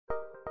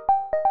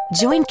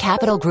Join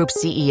Capital Group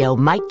CEO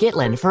Mike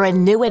Gitlin for a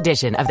new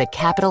edition of the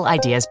Capital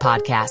Ideas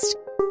Podcast.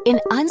 In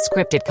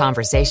unscripted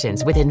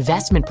conversations with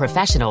investment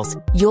professionals,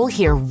 you'll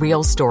hear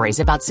real stories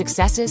about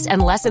successes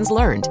and lessons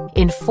learned,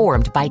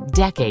 informed by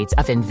decades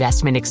of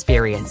investment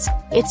experience.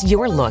 It's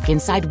your look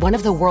inside one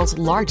of the world's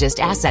largest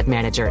asset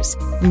managers.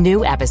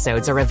 New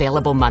episodes are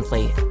available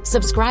monthly.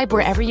 Subscribe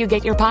wherever you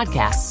get your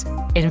podcasts.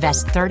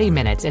 Invest 30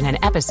 minutes in an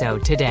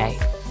episode today.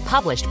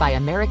 Published by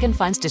American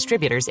Funds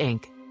Distributors,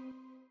 Inc.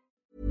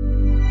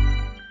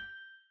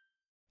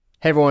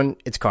 Hey everyone,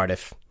 it's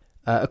Cardiff.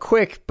 A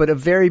quick but a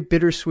very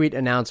bittersweet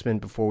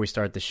announcement before we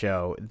start the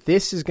show.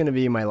 This is going to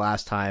be my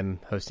last time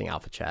hosting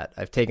Alpha Chat.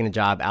 I've taken a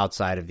job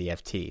outside of the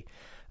FT.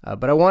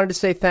 But I wanted to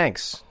say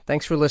thanks.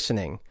 Thanks for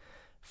listening.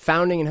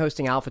 Founding and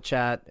hosting Alpha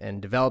Chat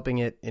and developing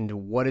it into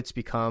what it's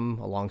become,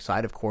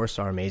 alongside, of course,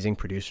 our amazing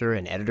producer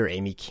and editor,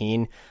 Amy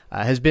Keene,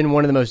 has been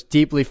one of the most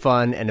deeply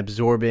fun and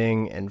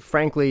absorbing and,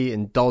 frankly,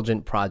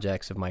 indulgent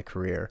projects of my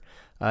career.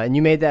 And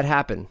you made that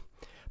happen.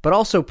 But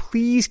also,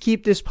 please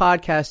keep this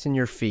podcast in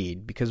your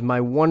feed because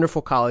my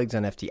wonderful colleagues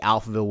on FT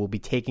Alphaville will be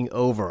taking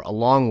over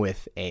along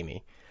with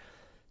Amy.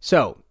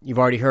 So, you've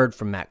already heard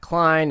from Matt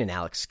Klein and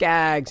Alex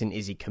Skaggs and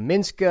Izzy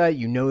Kaminska.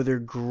 You know they're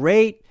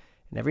great.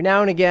 And every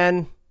now and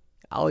again,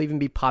 I'll even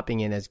be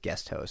popping in as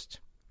guest host.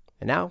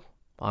 And now,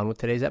 on with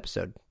today's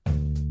episode.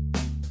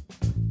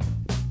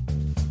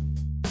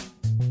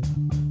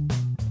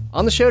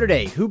 On the show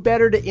today, who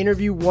better to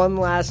interview one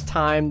last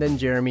time than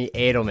Jeremy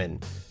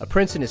Adelman, a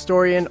Princeton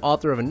historian,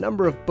 author of a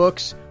number of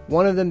books,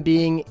 one of them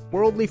being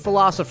Worldly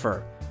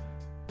Philosopher,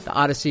 The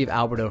Odyssey of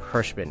Alberto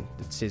Hirschman.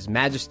 It's his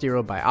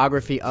magisterial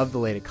biography of the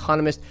late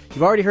economist.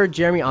 You've already heard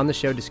Jeremy on the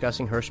show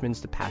discussing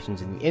Hirschman's The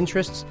Passions and the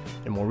Interests,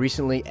 and more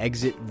recently,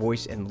 Exit,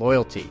 Voice, and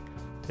Loyalty.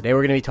 Today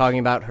we're going to be talking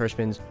about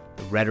Hirschman's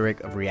The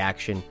Rhetoric of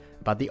Reaction,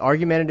 about the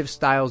argumentative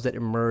styles that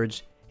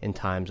emerge in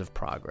times of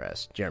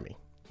progress. Jeremy,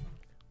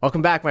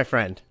 welcome back, my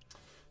friend.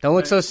 Don't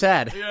look so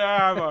sad.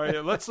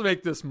 Yeah, let's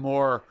make this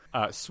more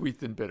sweet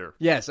than bitter.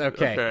 Yes,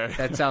 okay.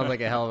 That sounds like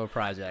a hell of a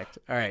project.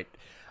 All right.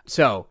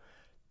 So,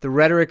 the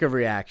rhetoric of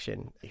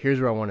reaction. Here's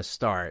where I want to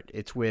start.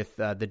 It's with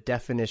the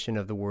definition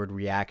of the word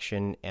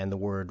reaction and the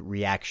word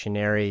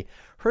reactionary.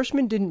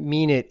 Hirschman didn't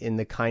mean it in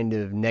the kind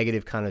of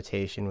negative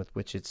connotation with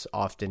which it's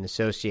often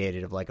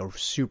associated of like a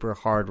super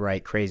hard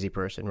right, crazy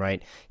person,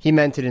 right? He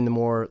meant it in the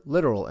more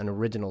literal and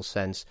original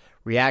sense,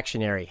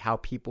 reactionary, how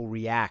people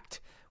react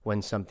when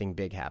something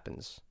big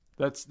happens.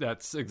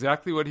 That's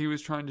exactly what he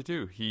was trying to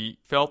do. He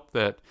felt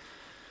that,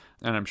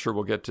 and I'm sure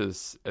we'll get to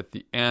this at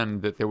the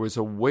end, that there was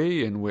a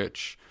way in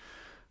which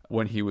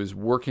when he was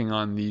working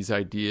on these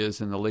ideas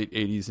in the late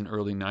 80s and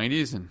early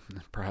 90s, and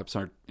perhaps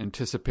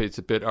anticipates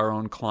a bit our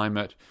own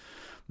climate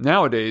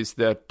nowadays,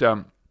 that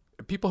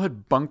people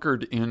had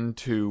bunkered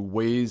into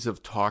ways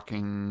of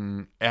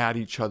talking at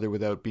each other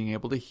without being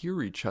able to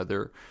hear each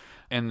other.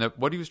 And that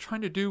what he was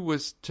trying to do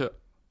was to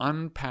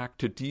unpack,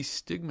 to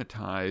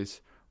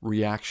destigmatize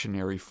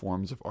reactionary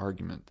forms of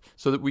argument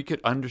so that we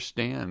could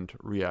understand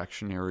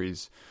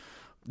reactionaries,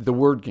 the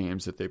word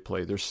games that they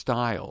play, their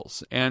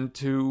styles, and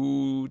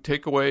to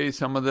take away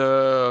some of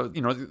the,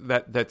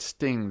 that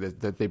sting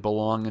that they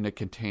belong in a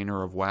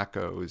container of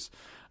wackos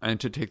and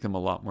to take them a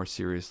lot more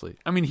seriously.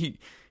 I mean,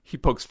 he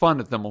pokes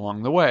fun at them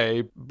along the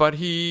way, but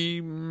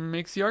he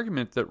makes the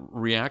argument that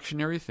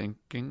reactionary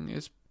thinking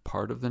is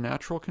part of the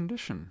natural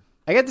condition.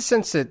 I get the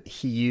sense that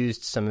he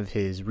used some of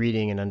his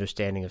reading and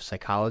understanding of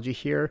psychology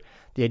here.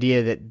 The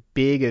idea that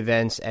big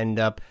events end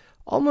up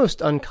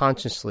almost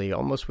unconsciously,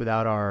 almost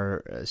without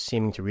our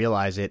seeming to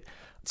realize it,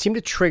 seem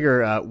to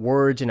trigger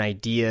words and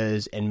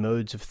ideas and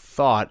modes of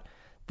thought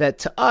that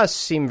to us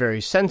seem very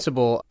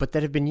sensible, but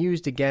that have been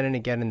used again and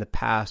again in the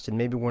past, and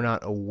maybe we're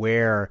not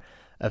aware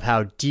of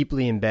how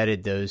deeply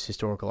embedded those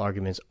historical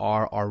arguments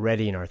are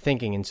already in our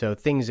thinking. And so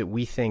things that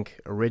we think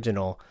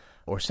original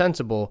or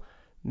sensible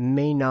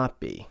may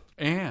not be.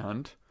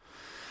 And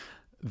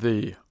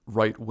the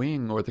right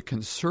wing or the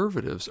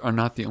conservatives are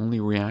not the only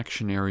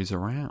reactionaries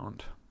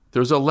around.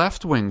 There's a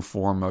left-wing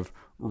form of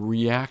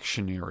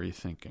reactionary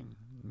thinking.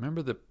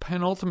 Remember, the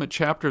penultimate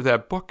chapter of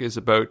that book is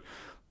about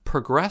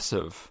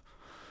progressive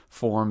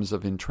forms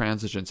of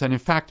intransigence. And in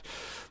fact,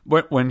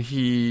 when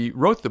he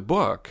wrote the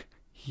book,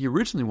 he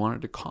originally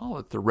wanted to call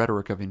it The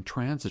Rhetoric of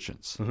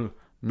Intransigence,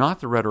 not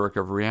The Rhetoric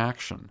of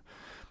Reaction.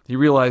 He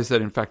realized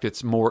that, in fact,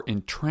 it's more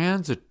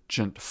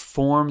intransigent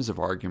forms of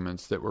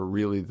arguments that were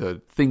really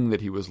the thing that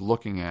he was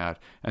looking at,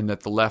 and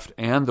that the left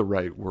and the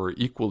right were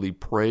equally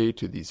prey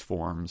to these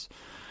forms.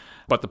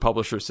 But the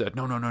publisher said,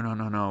 no,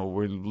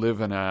 we live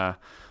in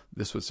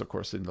this was, of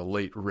course, in the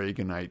late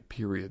Reaganite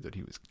period that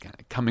he was kind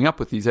of coming up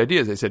with these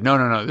ideas. They said,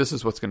 no, this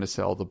is what's going to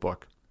sell the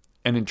book.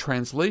 And in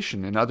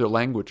translation, in other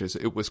languages,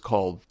 it was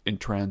called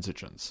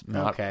intransigence,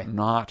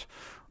 not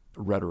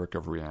rhetoric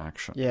of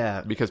reaction.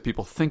 Yeah. Because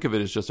people think of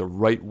it as just a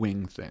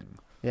right-wing thing.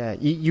 Yeah,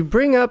 you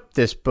bring up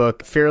this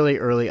book fairly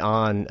early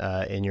on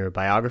in your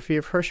biography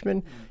of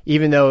Hirschman,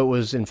 even though it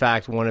was, in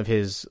fact, one of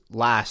his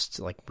last,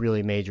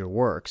 really major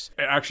works.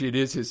 Actually, it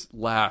is his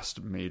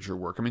last major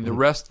work. I mean, the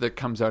rest that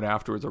comes out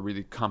afterwards are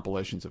really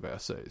compilations of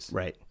essays.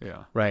 Right.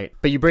 Yeah. Right.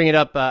 But you bring it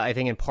up, I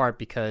think, in part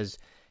because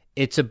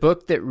it's a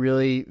book that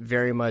really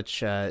very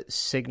much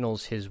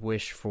signals his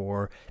wish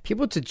for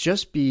people to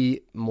just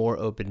be more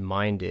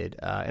open-minded.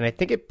 And I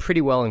think it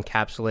pretty well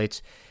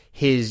encapsulates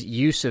his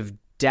use of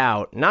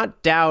doubt,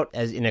 not doubt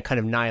as in a kind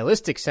of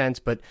nihilistic sense,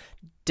 but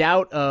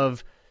doubt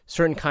of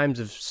certain kinds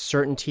of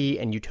certainty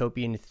and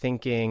utopian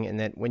thinking, and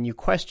that when you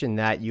question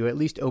that, you at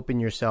least open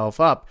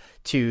yourself up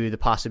to the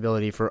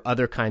possibility for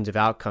other kinds of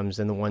outcomes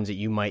than the ones that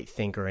you might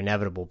think are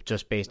inevitable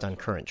just based on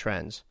current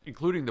trends.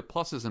 Including the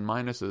pluses and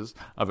minuses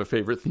of a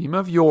favorite theme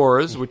of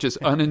yours, which is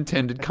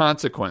unintended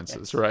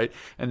consequences, right?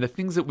 And the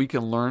things that we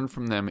can learn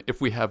from them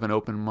if we have an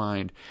open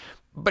mind.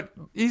 But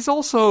he's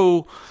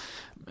also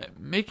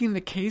making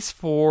the case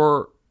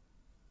for,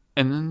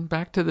 and then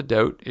back to the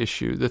doubt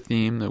issue, the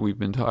theme that we've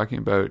been talking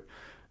about,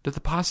 to the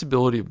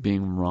possibility of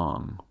being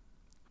wrong.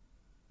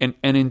 And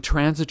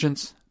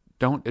intransigents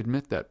don't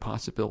admit that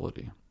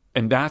possibility.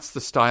 And that's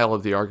the style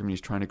of the argument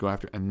he's trying to go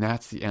after, and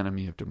that's the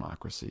enemy of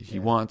democracy. He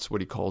wants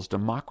what he calls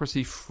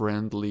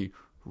democracy-friendly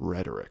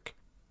rhetoric.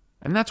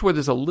 And that's where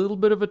there's a little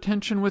bit of a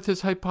tension with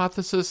his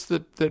hypothesis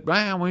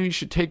that we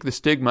should take the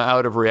stigma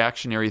out of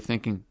reactionary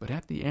thinking. But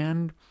at the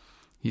end,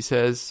 he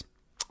says,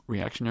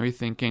 reactionary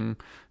thinking,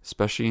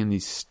 especially in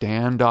these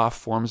standoff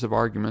forms of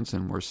arguments,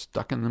 and we're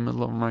stuck in the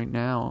middle of them right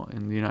now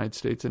in the United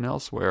States and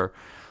elsewhere,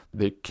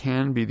 they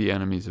can be the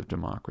enemies of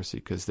democracy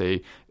because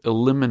they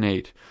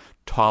eliminate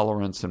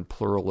tolerance and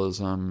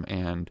pluralism.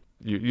 And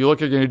you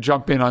look like you're going to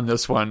jump in on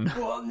this one.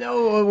 Well,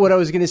 no, what I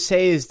was going to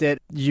say is that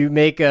you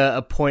make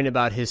a point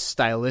about his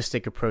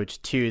stylistic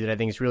approach, too, that I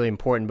think is really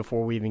important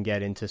before we even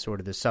get into sort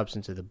of the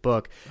substance of the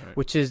book, right,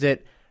 which is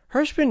that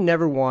Hirschman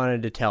never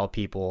wanted to tell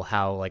people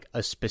how,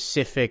 a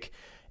specific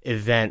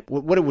event,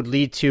 what it would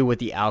lead to, what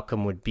the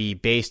outcome would be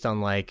based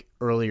on,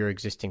 earlier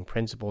existing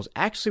principles.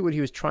 Actually, what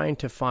he was trying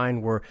to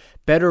find were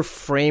better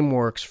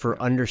frameworks for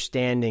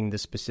understanding the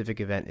specific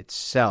event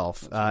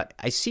itself.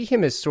 I see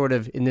him as sort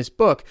of, in this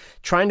book,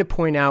 trying to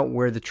point out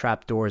where the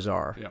trapdoors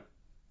are. Yeah,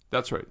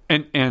 that's right.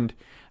 And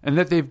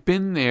that they've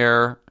been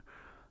there,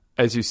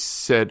 as you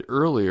said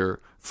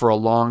earlier, for a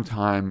long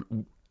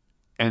time.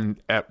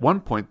 And at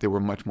one point, they were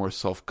much more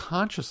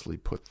self-consciously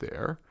put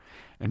there.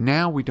 And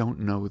now we don't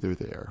know they're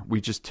there. We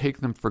just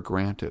take them for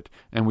granted.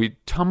 And we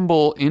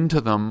tumble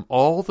into them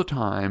all the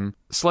time,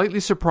 slightly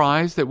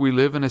surprised that we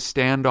live in a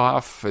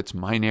standoff, it's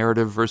my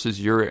narrative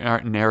versus your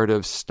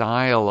narrative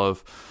style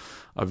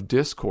of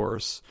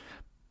discourse.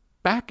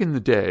 Back in the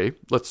day,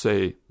 let's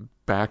say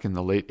back in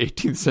the late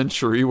 18th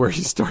century where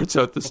he starts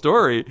out the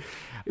story,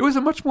 it was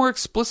a much more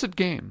explicit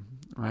game,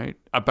 right,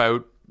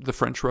 about the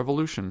French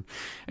Revolution.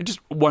 And just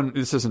one,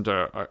 this isn't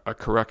a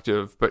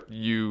corrective, but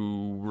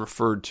you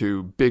referred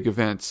to big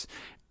events.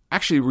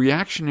 Actually,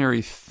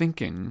 reactionary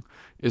thinking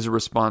is a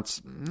response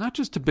not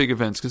just to big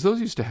events, because those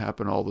used to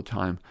happen all the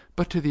time,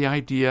 but to the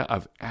idea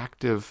of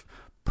active,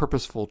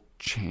 purposeful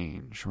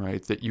change,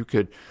 right? That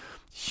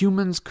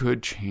humans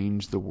could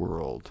change the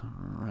world,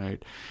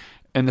 right?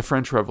 And the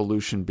French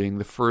Revolution being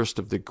the first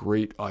of the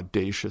great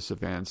audacious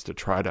events to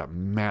try to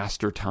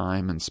master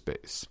time and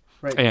space.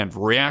 Right. And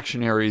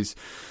reactionaries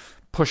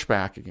push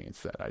back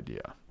against that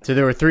idea. So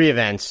there were three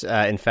events,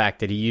 in fact,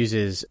 that he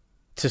uses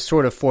to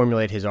sort of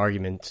formulate his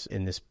arguments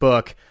in this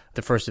book.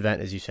 The first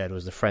event, as you said,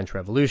 was the French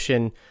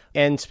Revolution,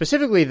 and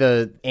specifically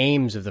the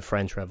aims of the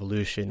French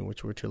Revolution,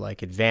 which were to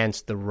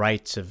advance the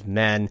rights of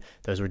men.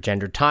 Those were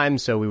gendered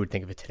times, so we would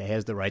think of it today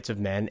as the rights of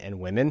men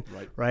and women,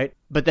 right?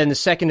 But then the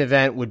second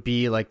event would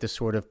be the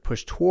sort of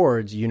push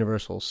towards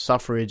universal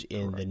suffrage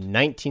in the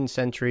 19th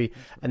century,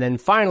 and then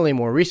finally,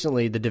 more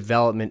recently, the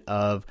development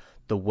of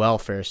the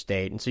welfare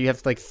state. And so you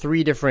have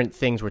three different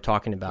things we're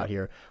talking about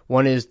here.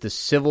 One is the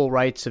civil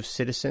rights of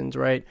citizens,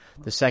 right?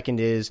 The second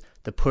is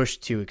the push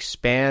to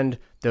expand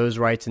those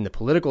rights in the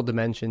political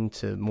dimension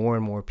to more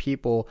and more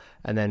people.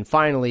 And then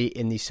finally,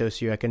 in the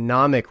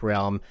socioeconomic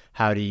realm,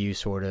 how do you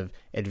sort of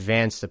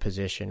advance the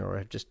position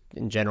or just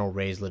in general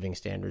raise living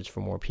standards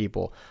for more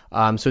people?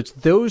 So it's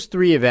those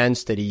three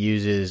events that he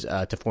uses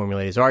to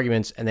formulate his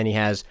arguments. And then he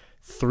has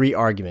three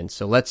arguments.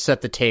 So let's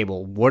set the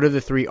table. What are the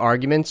three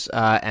arguments?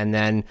 And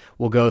then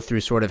we'll go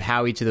through sort of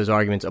how each of those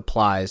arguments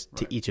applies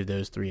to each of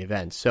those three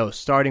events. So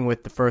starting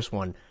with the first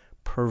one,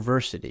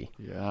 perversity.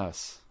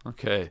 Yes.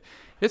 Okay.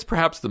 It's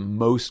perhaps the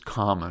most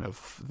common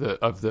of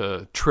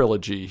the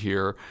trilogy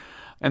here.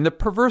 And the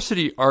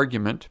perversity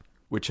argument,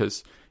 which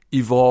has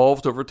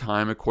evolved over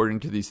time according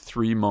to these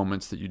three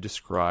moments that you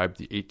described,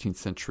 the 18th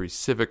century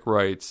civic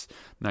rights,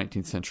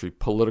 19th century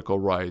political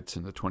rights,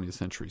 and the 20th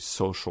century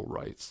social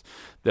rights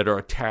that are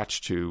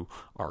attached to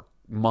our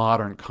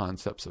modern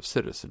concepts of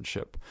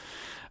citizenship.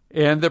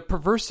 And the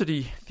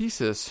perversity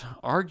thesis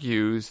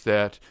argues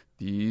that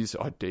these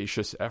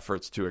audacious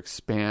efforts to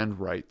expand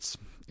rights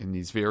in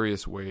these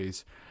various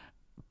ways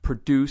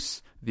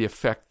produce the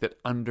effect that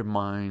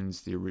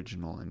undermines the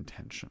original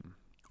intention.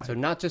 So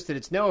not just that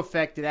it's no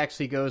effect, it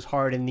actually goes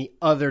hard in the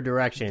other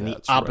direction, in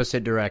the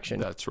opposite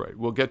direction. That's right.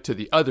 We'll get to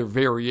the other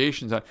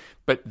variations,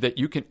 but that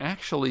you can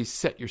actually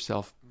set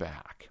yourself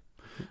back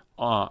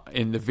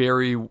in the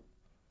very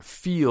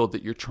field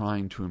that you're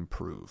trying to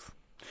improve.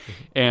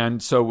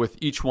 And so with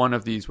each one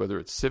of these, whether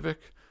it's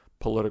civic,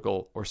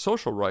 political, or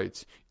social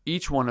rights,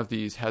 each one of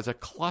these has a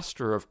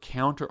cluster of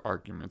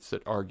counter-arguments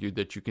that argue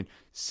that you can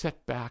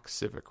set back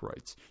civic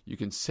rights, you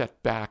can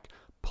set back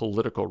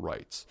political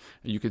rights,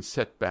 and you can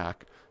set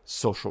back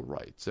social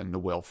rights and the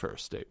welfare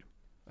state.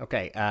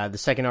 Okay, the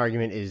second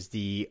argument is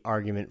the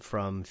argument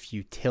from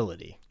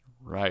futility.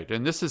 Right,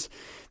 and this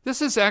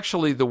is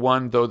actually the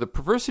one, though the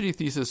perversity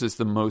thesis is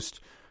the most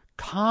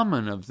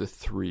common of the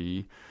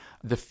three.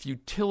 The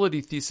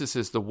futility thesis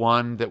is the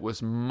one that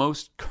was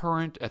most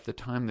current at the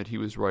time that he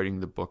was writing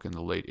the book in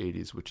the late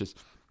 80s, which is,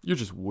 you're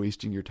just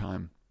wasting your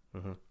time.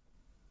 Mm-hmm.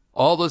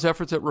 All those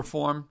efforts at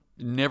reform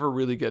never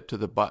really get to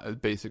the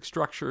basic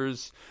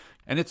structures,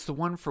 and it's the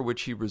one for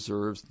which he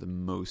reserves the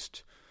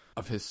most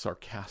of his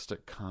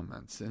sarcastic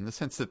comments, in the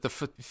sense that the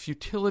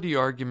futility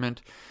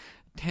argument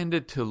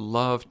tended to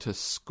love to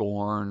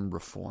scorn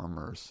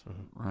reformers,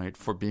 right,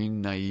 for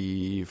being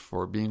naive,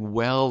 for being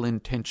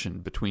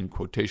well-intentioned, between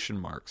quotation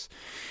marks.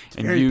 It's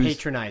and very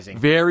patronizing.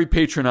 Very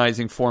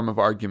patronizing form of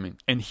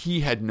argument. And he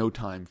had no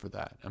time for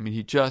that. I mean,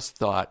 he just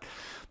thought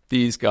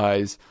these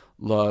guys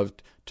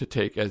loved to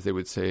take, as they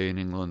would say in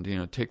England,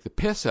 take the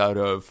piss out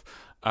of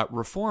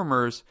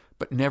reformers,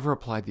 but never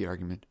applied the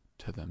argument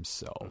to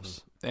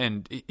themselves.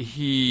 And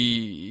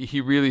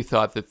he really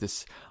thought that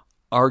this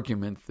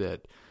argument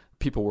that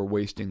people were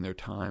wasting their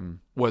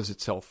time was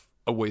itself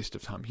a waste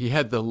of time. He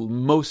had the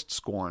most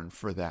scorn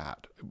for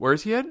that,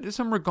 whereas he had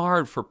some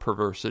regard for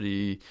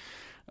perversity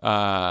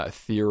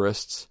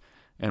theorists,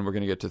 and we're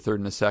going to get to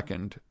third in a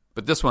second.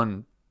 But this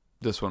one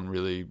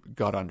really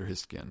got under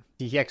his skin.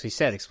 He actually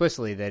said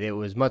explicitly that it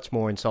was much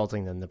more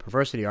insulting than the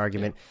perversity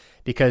argument,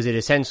 because it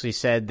essentially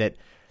said that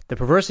the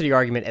perversity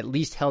argument at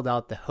least held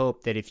out the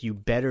hope that if you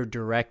better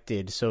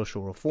directed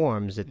social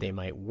reforms, that they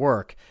might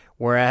work,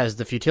 whereas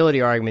the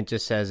futility argument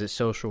just says that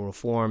social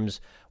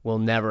reforms will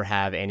never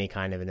have any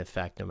kind of an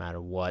effect no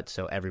matter what,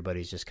 so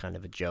everybody's just kind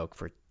of a joke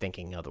for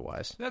thinking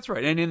otherwise. That's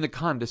right. And in the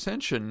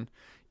condescension,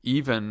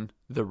 even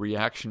the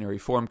reactionary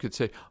form could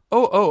say,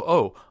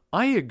 oh,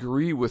 I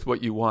agree with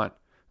what you want,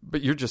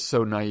 but you're just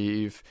so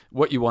naive.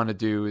 What you want to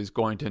do is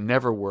going to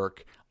never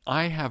work.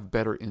 I have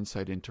better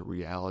insight into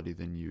reality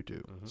than you do.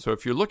 Mm-hmm. So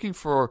if you're looking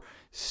for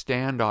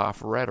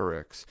standoff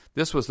rhetorics,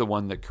 this was the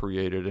one that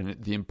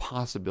created the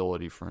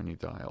impossibility for any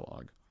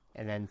dialogue.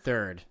 And then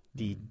third,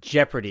 the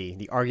jeopardy,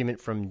 the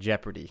argument from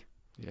jeopardy.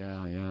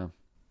 Yeah.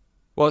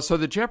 Well, so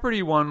the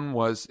jeopardy one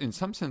was, in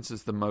some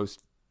senses, the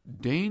most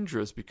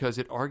dangerous, because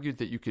it argued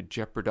that you could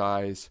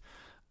jeopardize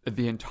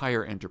the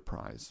entire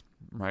enterprise,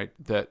 right?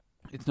 That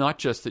it's not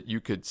just that you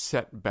could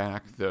set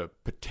back the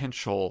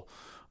potential,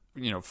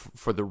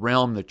 for the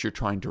realm that you're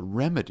trying to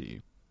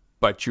remedy,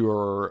 but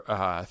you're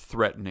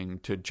threatening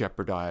to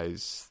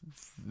jeopardize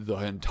the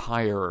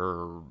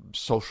entire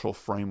social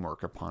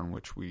framework upon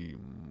which we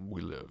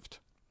lived.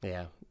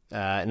 Yeah.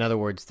 In other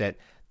words, that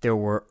there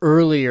were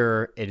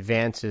earlier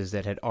advances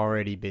that had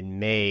already been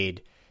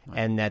made, right,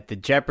 and that the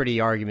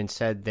jeopardy argument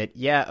said that,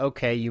 yeah,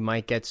 okay, you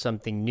might get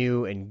something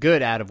new and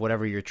good out of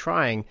whatever you're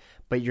trying,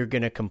 but you're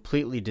going to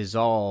completely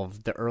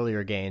dissolve the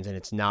earlier gains, and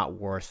it's not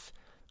worth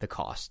the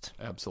cost.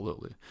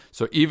 Absolutely.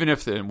 So even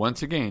if there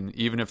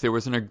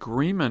was an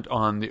agreement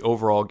on the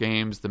overall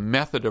games, the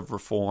method of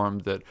reform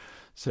that,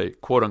 say,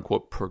 quote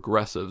unquote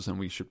progressives, and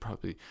we should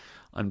probably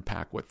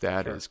unpack what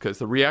that is, because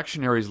the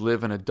reactionaries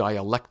live in a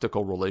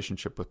dialectical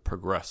relationship with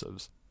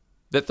progressives,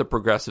 that the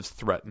progressives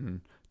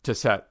threaten to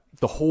set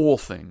the whole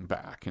thing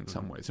back in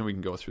some ways. And we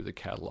can go through the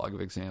catalog of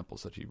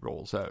examples that he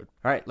rolls out.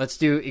 All right, let's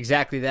do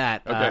exactly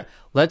that. Okay.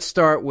 Let's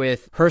start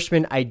with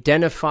Hirschman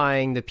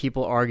identifying the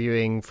people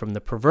arguing from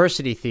the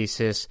perversity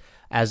thesis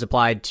as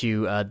applied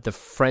to the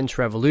French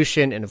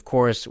Revolution. And of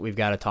course, we've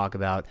got to talk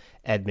about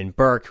Edmund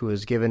Burke, who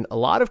is given a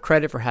lot of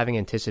credit for having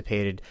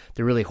anticipated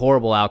the really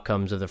horrible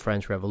outcomes of the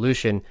French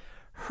Revolution.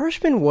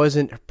 Hirschman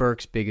wasn't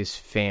Burke's biggest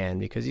fan,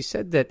 because he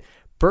said that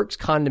Burke's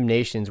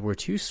condemnations were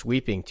too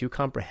sweeping, too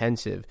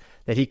comprehensive,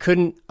 that he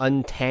couldn't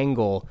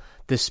untangle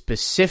the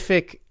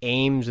specific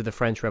aims of the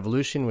French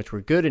Revolution, which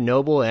were good and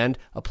noble and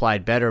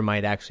applied better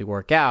might actually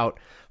work out,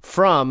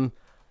 from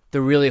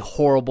the really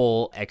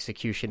horrible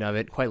execution of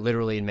it, quite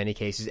literally in many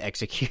cases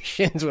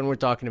executions when we're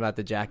talking about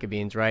the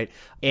Jacobins, right?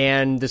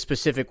 And the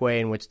specific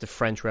way in which the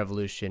French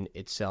Revolution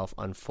itself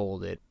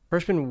unfolded.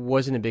 Hirschman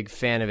wasn't a big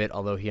fan of it,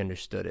 although he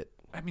understood it.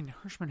 I mean,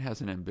 Hirschman has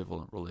an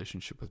ambivalent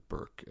relationship with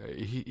Burke.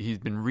 He's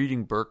been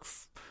reading Burke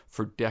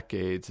for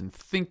decades and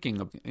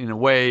thinking, in a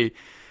way,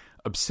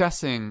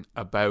 obsessing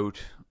about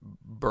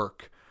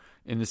Burke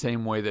in the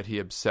same way that he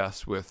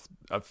obsessed with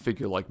a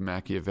figure like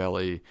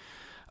Machiavelli,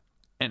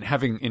 and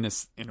having, in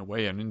a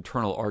way, an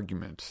internal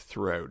argument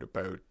throughout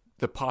about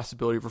the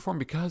possibility of reform,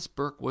 because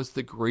Burke was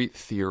the great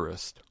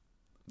theorist,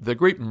 the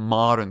great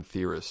modern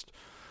theorist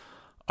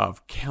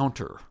of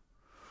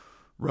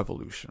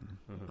counter-revolution,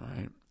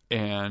 right?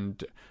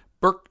 And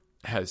Burke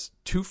has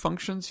two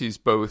functions. He's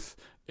both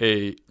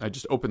I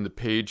just opened the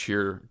page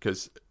here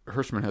because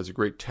Hirschman has a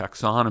great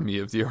taxonomy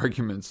of the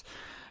arguments.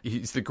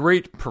 He's the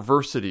great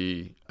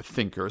perversity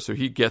thinker, so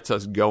he gets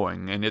us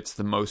going, and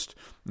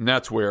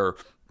that's where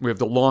we have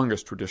the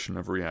longest tradition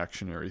of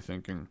reactionary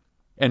thinking.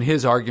 And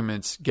his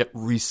arguments get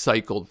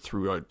recycled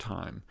throughout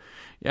time.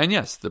 And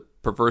yes, the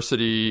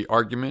perversity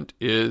argument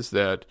is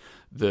that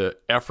the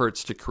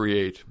efforts to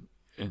create,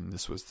 and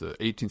this was the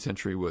 18th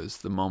century, was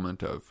the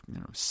moment of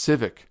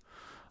civic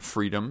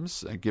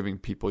freedoms, giving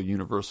people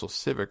universal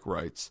civic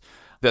rights,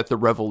 that the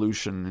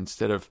revolution,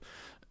 instead of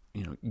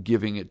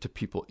giving it to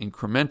people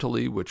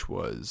incrementally, which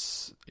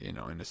was, in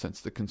a sense,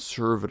 the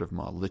conservative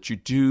model, that you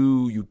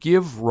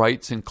give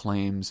rights and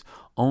claims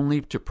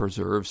only to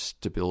preserve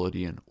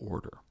stability and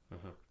order.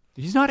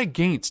 He's not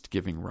against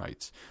giving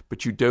rights,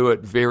 but you do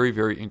it very,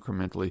 very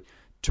incrementally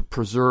to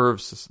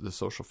preserve the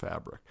social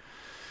fabric.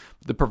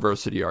 The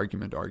perversity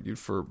argument argued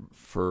for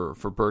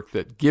Burke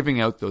that giving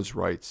out those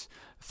rights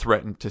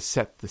threatened to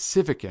set the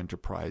civic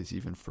enterprise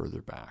even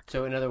further back.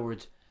 So in other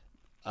words,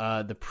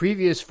 the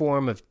previous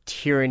form of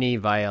tyranny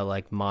via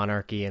like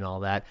monarchy and all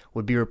that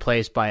would be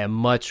replaced by a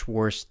much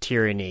worse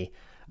tyranny.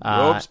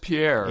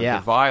 Robespierre,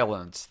 the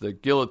violence, the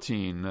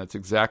guillotine, that's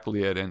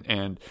exactly it.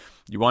 And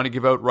you want to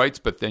give out rights,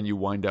 but then you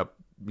wind up,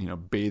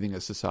 bathing a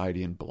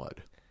society in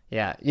blood.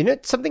 Yeah.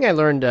 Something I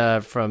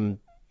learned from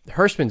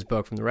Hirschman's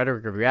book, from The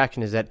Rhetoric of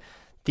Reaction, is that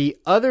the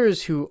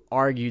others who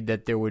argued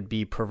that there would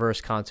be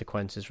perverse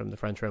consequences from the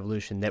French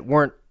Revolution that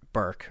weren't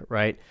Burke,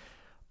 right,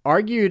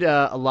 argued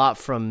a lot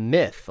from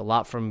myth, a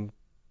lot from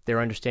their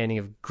understanding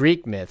of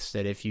Greek myths,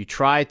 that if you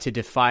try to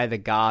defy the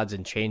gods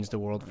and change the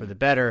world for the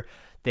better,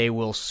 they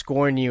will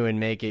scorn you and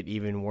make it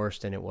even worse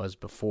than it was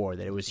before,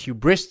 that it was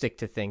hubristic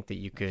to think that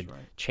you could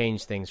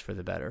change things for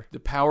the better. The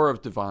power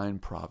of divine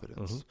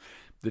providence. Mm-hmm.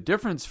 The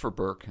difference for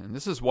Burke, and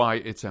this is why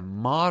it's a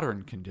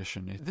modern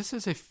condition, this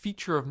is a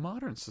feature of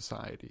modern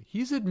society.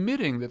 He's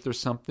admitting that there's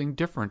something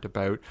different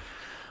about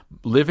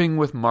living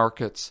with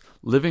markets,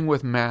 living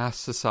with mass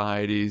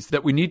societies,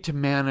 that we need to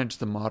manage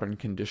the modern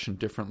condition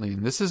differently.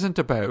 And this isn't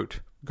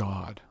about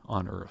God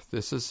on earth.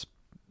 This is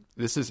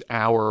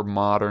our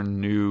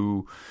modern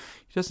new...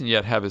 He doesn't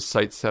yet have his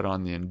sights set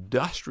on the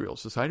industrial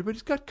society, but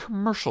he's got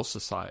commercial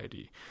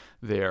society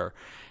there,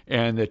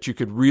 and that you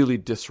could really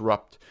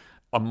disrupt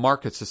a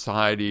market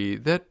society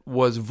that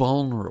was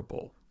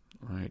vulnerable,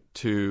 right,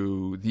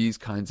 to these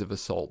kinds of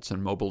assaults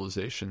and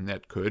mobilization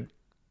that could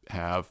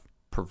have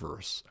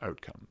perverse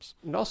outcomes.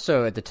 And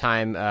also at the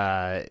time,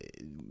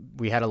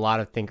 we had a lot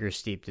of thinkers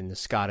steeped in the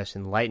Scottish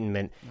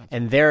Enlightenment,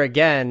 and there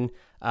again,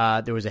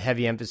 there was a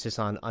heavy emphasis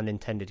on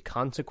unintended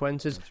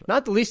consequences,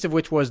 not the least of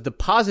which was the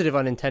positive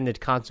unintended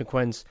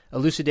consequence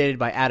elucidated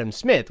by Adam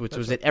Smith, which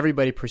was that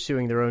everybody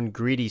pursuing their own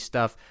greedy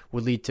stuff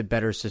would lead to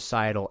better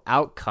societal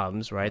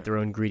outcomes, right? Their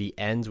own greedy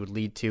ends would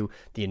lead to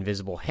the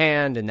invisible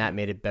hand, and that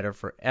made it better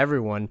for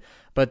everyone.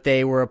 But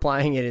they were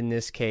applying it in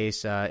this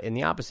case in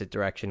the opposite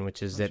direction,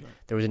 which is that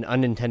there was an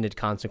unintended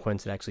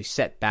consequence that actually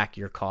set back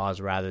your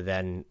cause rather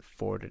than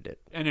forwarded it.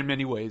 And in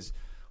many ways,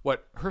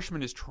 what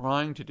Hirschman is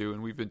trying to do,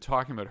 and we've been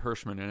talking about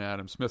Hirschman and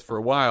Adam Smith for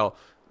a while,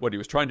 what he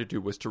was trying to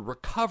do was to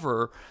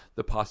recover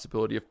the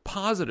possibility of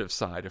positive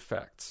side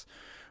effects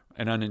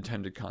and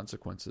unintended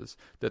consequences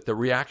that the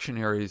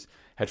reactionaries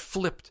had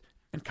flipped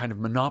and kind of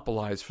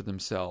monopolized for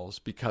themselves,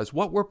 because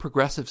what were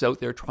progressives out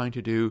there trying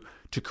to do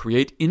to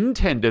create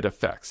intended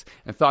effects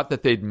and thought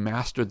that they'd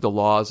mastered the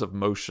laws of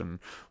motion,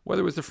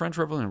 whether it was the French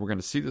Revolution, we're going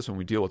to see this when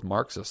we deal with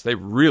Marxists, they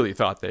really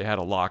thought they had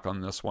a lock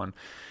on this one.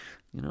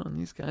 And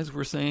these guys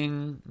were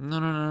saying,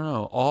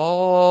 no.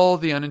 All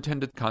the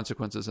unintended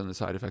consequences and the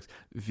side effects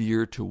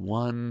veer to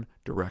one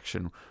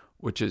direction,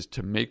 which is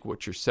to make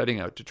what you're setting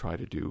out to try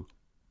to do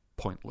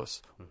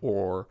pointless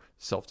or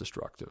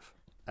self-destructive.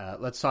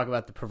 Let's talk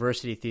about the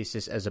perversity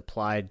thesis as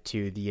applied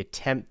to the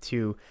attempt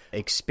to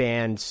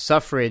expand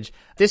suffrage.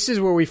 This is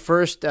where we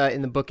first,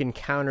 in the book,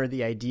 encounter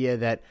the idea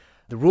that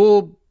the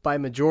rule by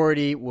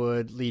majority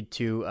would lead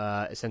to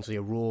essentially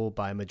a rule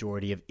by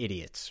majority of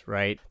idiots,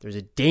 right? There's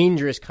a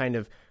dangerous kind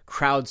of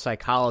crowd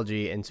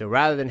psychology, and so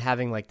rather than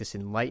having like this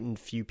enlightened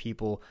few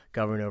people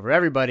govern over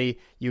everybody,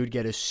 you would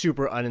get a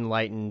super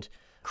unenlightened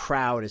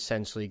crowd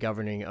essentially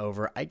governing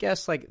over, I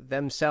guess, like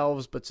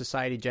themselves, but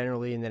society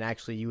generally, and then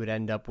actually you would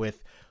end up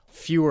with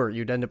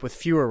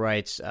fewer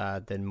rights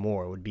than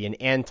more. It would be an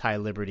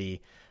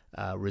anti-liberty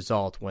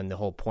result when the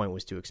whole point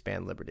was to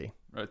expand liberty.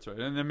 That's right.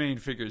 And the main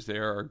figures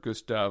there are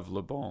Gustave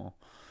Le Bon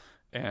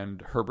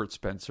and Herbert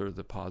Spencer,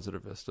 the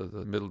positivist of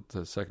the middle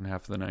to second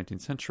half of the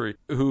 19th century,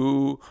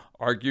 who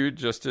argued,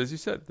 just as you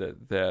said,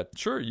 that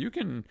sure, you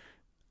can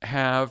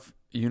have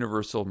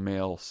universal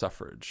male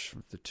suffrage,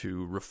 the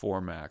two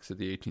Reform Acts of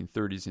the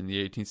 1830s and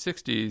the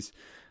 1860s,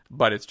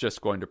 but it's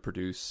just going to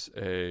produce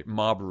a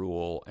mob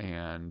rule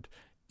and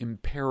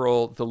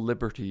imperil the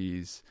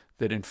liberties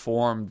that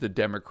informed the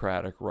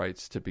democratic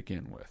rights to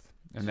begin with.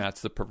 And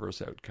that's the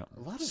perverse outcome.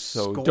 A lot of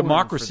so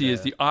democracy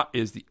is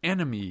the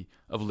enemy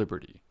of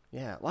liberty.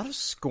 Yeah, a lot of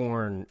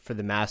scorn for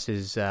the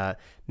masses,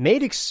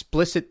 made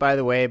explicit, by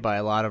the way, by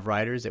a lot of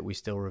writers that we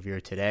still revere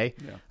today.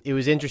 Yeah. It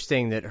was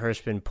interesting that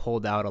Hirschman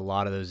pulled out a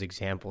lot of those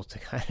examples to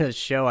kind of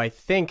show, I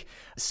think,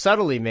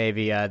 subtly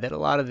maybe, that a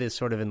lot of the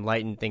sort of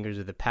enlightened thinkers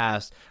of the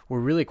past were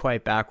really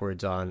quite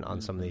backwards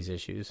on some of these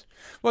issues.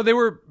 Well, they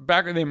were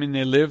back. I mean,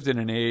 they lived in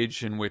an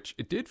age in which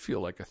it did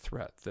feel like a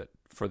threat that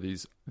for the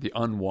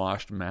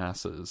unwashed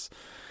masses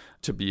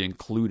to be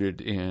included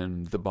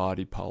in the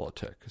body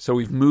politic. So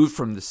we've moved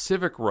from the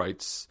civic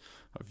rights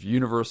of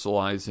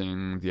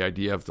universalizing the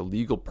idea of the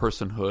legal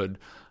personhood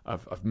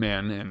of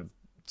men, and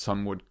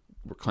some were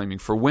claiming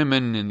for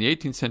women in the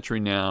 18th century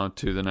now,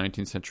 to the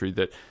 19th century,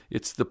 that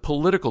it's the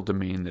political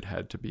domain that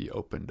had to be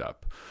opened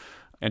up,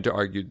 and to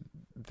argue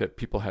that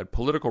people had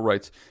political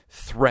rights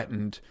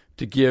threatened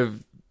to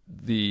give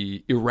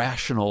the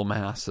irrational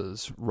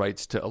masses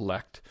rights to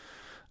elect,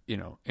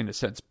 in a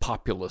sense,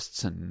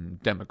 populists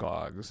and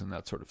demagogues and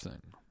that sort of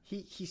thing.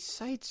 He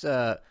cites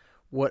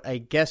what I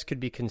guess could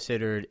be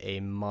considered a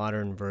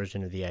modern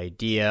version of the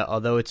idea,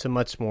 although it's a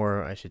much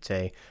more, I should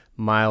say,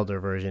 milder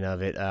version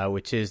of it,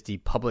 which is the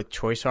public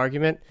choice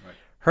argument. Right.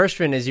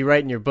 Hirschman, as you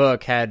write in your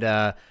book,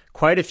 had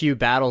quite a few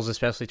battles,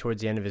 especially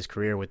towards the end of his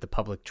career, with the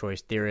public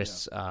choice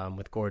theorists,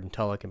 with Gordon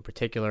Tullock in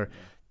particular. Yeah.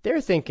 Their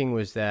thinking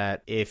was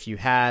that if you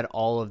had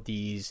all of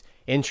these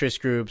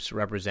interest groups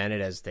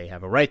represented as they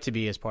have a right to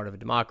be as part of a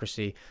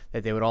democracy,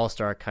 that they would all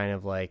start kind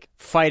of like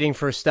fighting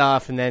for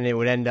stuff, and then it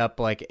would end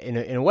up like,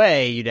 in a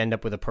way, you'd end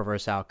up with a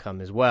perverse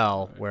outcome as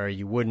well, right, where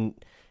you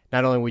wouldn't,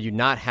 not only would you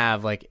not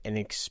have like an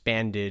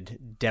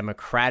expanded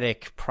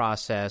democratic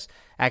process,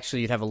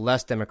 actually you'd have a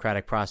less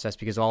democratic process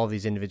because all of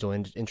these individual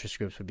interest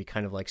groups would be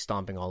kind of like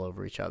stomping all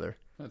over each other.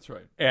 That's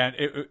right. And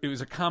it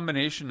was a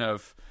combination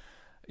of,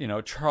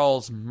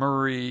 Charles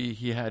Murray.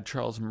 He had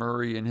Charles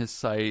Murray in his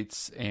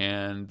sights,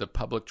 and the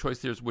public choice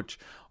theorists, which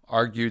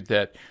argued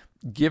that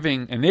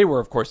and they were,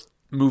 of course,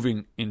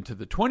 moving into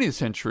the 20th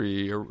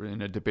century or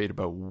in a debate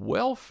about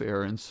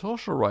welfare and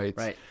social rights,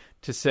 right,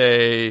 to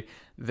say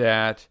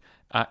that,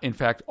 in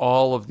fact,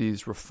 all of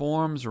these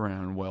reforms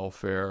around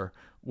welfare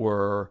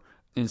were,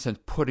 in a sense,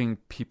 putting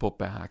people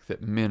back,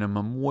 that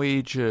minimum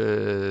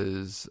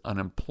wages,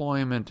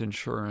 unemployment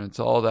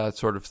insurance, all that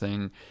sort of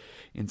thing,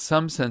 in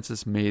some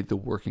senses made the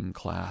working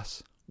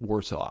class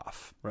worse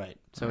off. Right.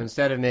 So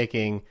instead of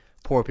making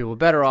poor people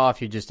better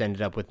off, you just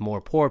ended up with more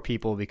poor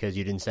people because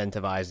you'd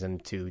incentivize them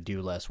to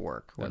do less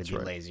work or to be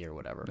lazy or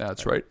whatever.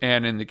 That's right.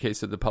 And in the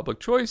case of the public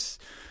choice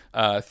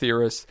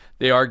theorists,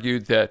 they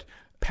argued that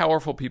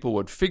powerful people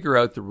would figure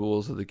out the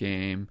rules of the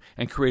game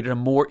and created a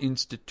more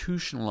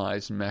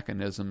institutionalized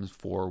mechanisms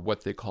for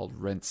what they called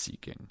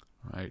rent-seeking.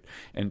 Right,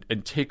 and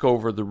take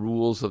over the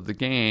rules of the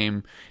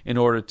game in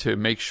order to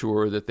make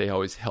sure that they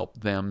always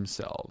help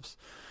themselves.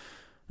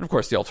 And of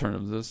course, the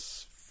alternative to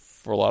this,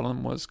 for a lot of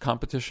them, was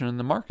competition in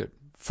the market,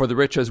 for the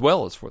rich as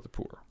well as for the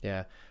poor.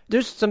 Yeah.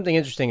 There's something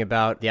interesting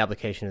about the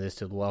application of this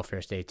to the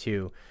welfare state,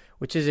 too,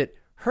 which is that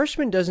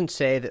Hirschman doesn't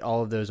say that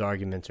all of those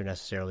arguments are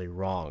necessarily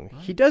wrong.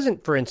 Right. He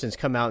doesn't, for instance,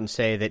 come out and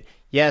say that,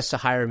 yes, a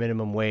higher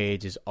minimum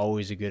wage is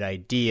always a good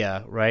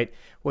idea, right?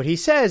 What he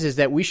says is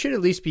that we should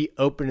at least be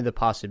open to the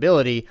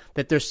possibility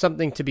that there's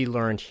something to be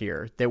learned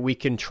here, that we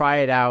can try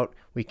it out,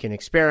 we can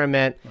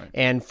experiment, right,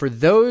 and for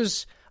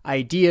those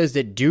ideas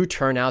that do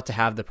turn out to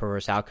have the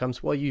perverse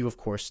outcomes, well, you, of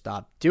course,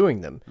 stop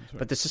doing them. Right.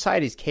 But the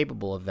society is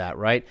capable of that,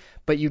 right?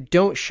 But you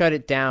don't shut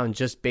it down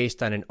just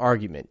based on an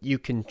argument. You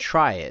can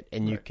try it,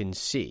 and right, you can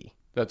see.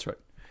 That's right.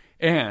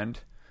 And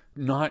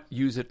not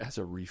use it as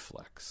a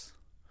reflex.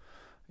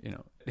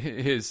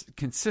 His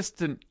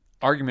consistent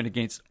argument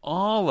against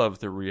all of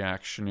the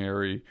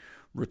reactionary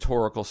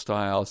rhetorical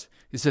styles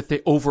is that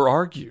they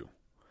over-argue.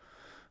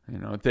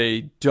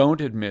 They don't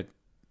admit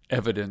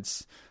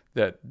evidence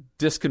that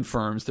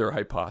disconfirms their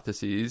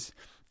hypotheses,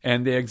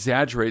 and they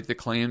exaggerate the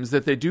claims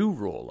that they do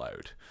roll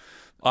out.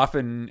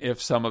 Often,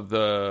 if some of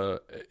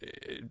the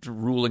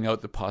ruling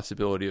out the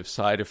possibility of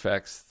side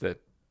effects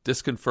that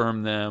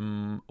disconfirm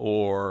them,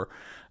 or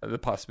the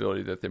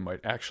possibility that they might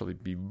actually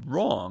be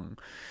wrong.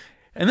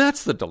 And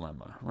that's the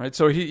dilemma, right?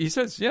 So he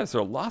says, yes,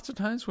 there are lots of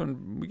times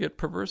when we get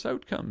perverse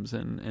outcomes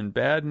and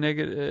bad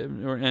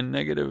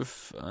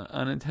negative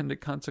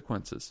unintended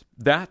consequences.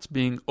 That's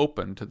being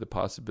open to the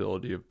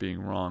possibility of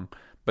being wrong,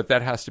 but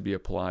that has to be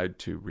applied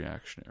to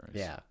reactionaries.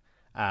 Yeah.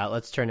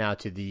 Let's turn now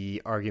to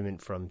the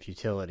argument from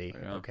futility.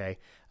 Yeah. Okay.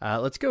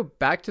 Let's go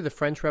back to the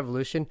French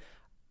Revolution.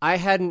 I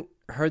hadn't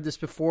heard this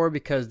before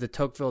because the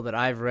Tocqueville that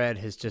I've read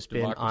has just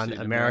been on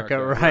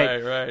America.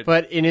 Right.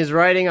 But in his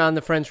writing on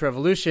the French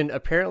Revolution,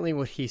 apparently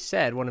what he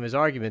said, one of his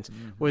arguments,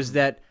 was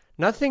that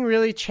nothing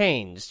really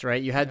changed,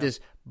 right? You had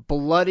this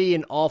bloody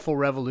and awful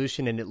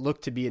revolution, and it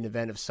looked to be an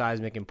event of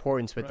seismic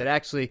importance, but that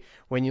actually,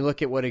 when you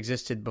look at what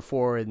existed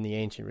before in the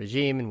ancient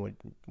regime and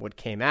what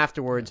came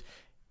afterwards,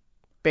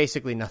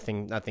 basically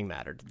nothing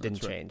mattered,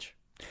 didn't change.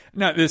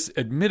 Now, this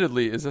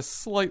admittedly is a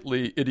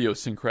slightly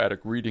idiosyncratic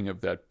reading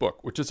of that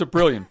book, which is a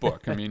brilliant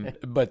book. I mean,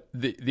 but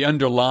the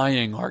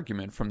underlying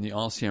argument from the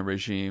Ancien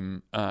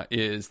Regime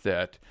is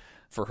that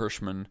for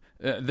Hirschman,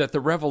 that the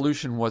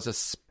revolution was a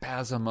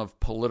spasm of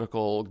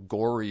political,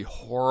 gory,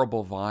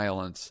 horrible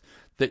violence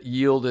that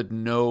yielded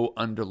no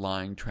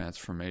underlying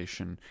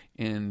transformation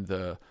in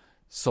the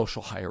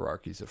social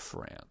hierarchies of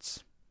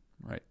France,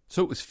 right?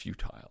 So it was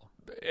futile.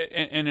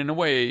 And in a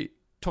way,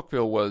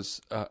 Tocqueville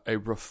was a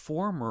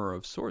reformer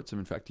of sorts.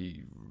 In fact,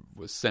 he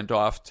was sent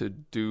off to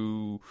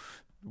do...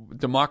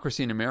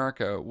 Democracy in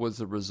America was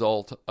the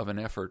result of an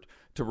effort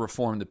to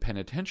reform the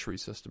penitentiary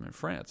system in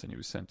France, and he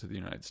was sent to the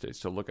United States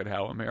to look at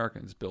how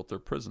Americans built their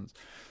prisons.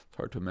 It's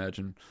hard to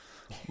imagine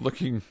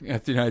looking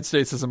at the United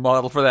States as a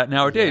model for that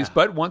nowadays,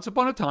 but once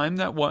upon a time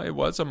it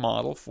was a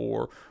model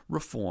for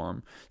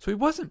reform. So he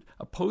wasn't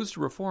opposed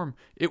to reform.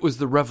 It was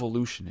the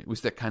revolution. It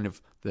was that kind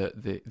of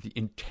the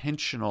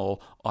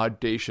intentional,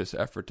 audacious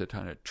effort to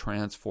kind of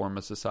transform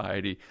a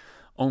society,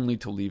 only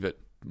to leave it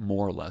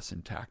more or less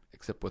intact,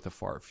 except with a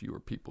far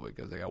fewer people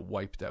because they got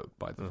wiped out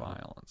by the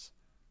violence.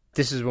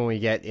 This is when we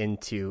get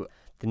into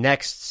the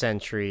next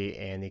century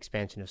and the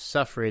expansion of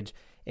suffrage.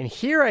 And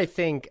here I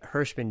think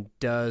Hirschman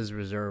does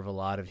reserve a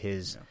lot of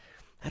his,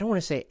 I don't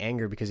want to say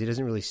anger because he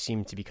doesn't really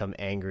seem to become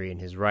angry in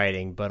his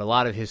writing, but a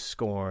lot of his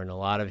scorn, a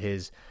lot of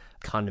his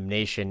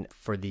condemnation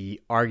for the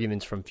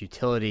arguments from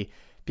futility,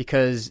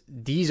 because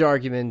these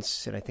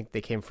arguments, and I think they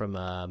came from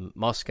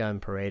Mosca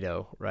and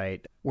Pareto,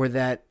 right, were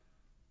that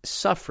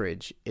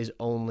suffrage is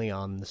only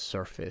on the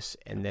surface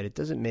and that it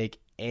doesn't make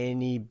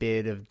any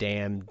bit of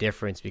damn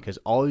difference because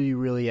all you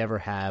really ever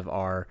have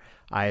are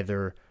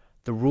either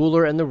the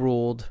ruler and the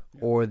ruled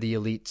or the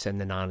elites and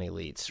the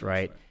non-elites,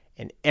 right?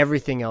 And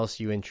everything else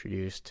you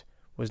introduced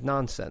was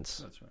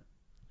nonsense.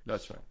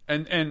 That's right.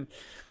 And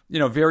you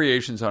know,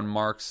 variations on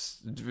Marx,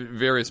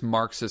 various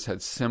Marxists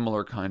had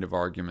similar kind of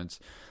arguments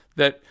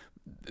that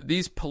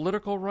these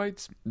political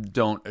rights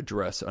don't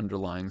address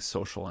underlying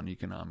social and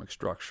economic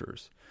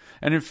structures.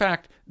 And in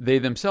fact, they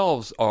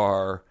themselves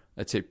are,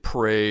 let's say,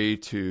 prey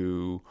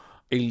to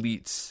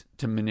elites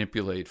to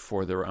manipulate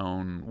for their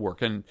own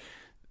work. And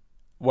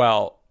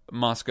while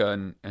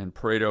Mosca and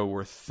Pareto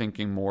were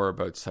thinking more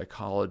about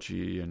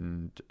psychology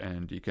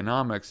and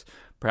economics,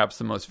 perhaps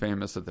the most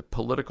famous of the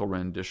political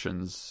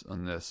renditions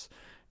on this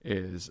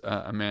is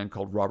a man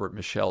called Robert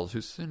Michels,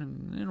 who's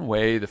in a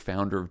way the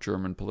founder of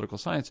German political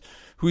science.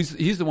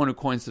 He's the one who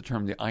coins the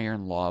term the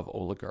iron law of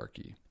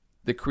oligarchy.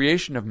 The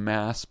creation of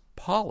mass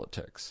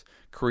politics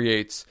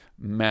creates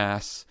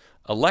mass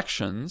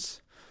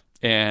elections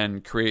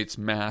and creates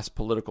mass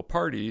political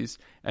parties,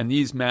 and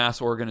these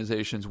mass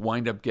organizations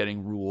wind up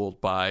getting ruled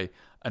by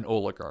an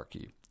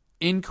oligarchy.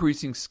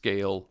 Increasing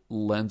scale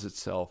lends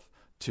itself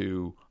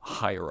to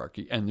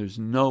hierarchy, and there's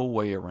no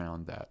way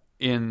around that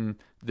in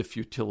the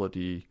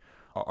futility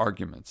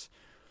arguments.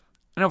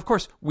 And of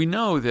course, we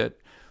know that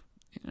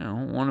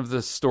one of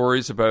the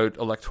stories about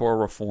electoral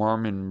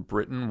reform in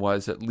Britain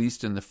was, at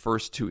least in the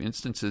first two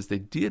instances, they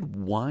did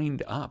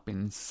wind up,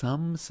 in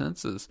some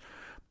senses,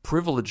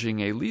 privileging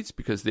elites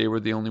because they were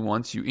the only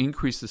ones. You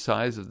increase the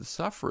size of the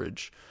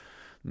suffrage,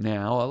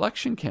 now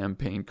election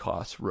campaign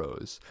costs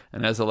rose.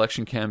 And as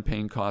election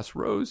campaign costs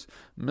rose,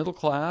 middle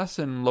class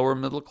and lower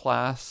middle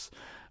class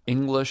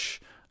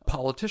English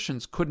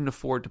politicians couldn't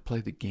afford to play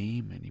the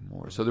game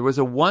anymore. So there was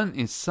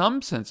in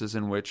some senses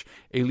in which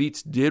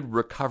elites did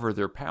recover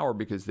their power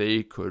because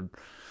they could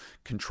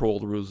control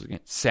the rules again.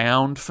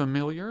 Sound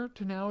familiar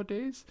to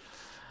nowadays?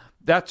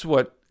 That's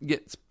what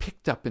gets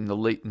picked up in the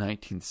late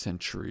 19th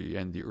century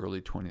and the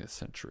early 20th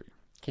century.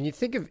 Can you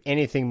think of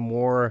anything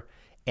more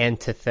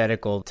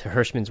antithetical to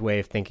Hirschman's way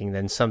of thinking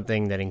than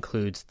something that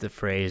includes the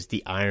phrase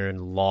the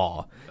iron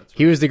law? Right.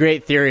 He was the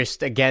great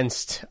theorist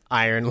against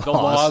iron laws. The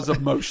laws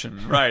of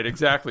motion, right,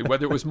 exactly.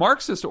 Whether it was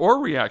Marxist or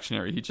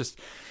reactionary, he just,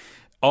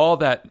 all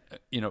that,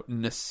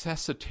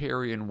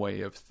 necessitarian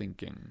way of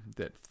thinking,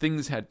 that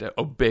things had to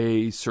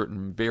obey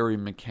certain very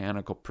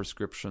mechanical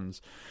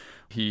prescriptions.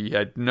 He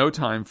had no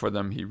time for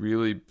them.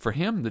 For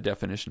him, the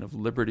definition of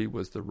liberty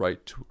was the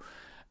right to,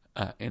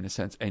 in a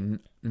sense, a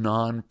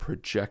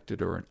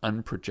non-projected or an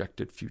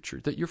unprojected future,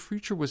 that your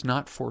future was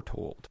not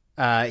foretold.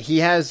 He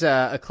has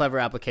a clever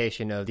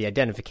application of the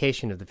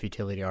identification of the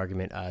futility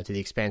argument to the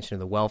expansion of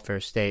the welfare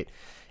state,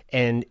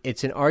 and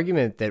it's an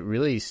argument that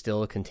really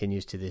still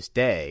continues to this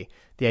day.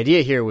 The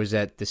idea here was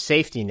that the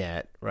safety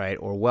net, right,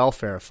 or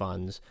welfare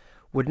funds,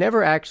 would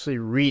never actually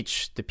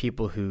reach the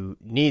people who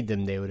need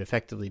them. They would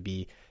effectively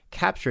be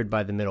captured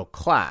by the middle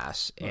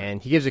class. Right.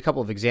 And he gives a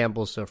couple of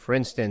examples. So, for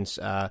instance,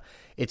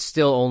 it's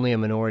still only a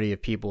minority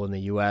of people in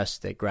the U.S.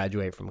 that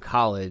graduate from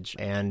college.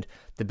 And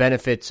the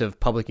benefits of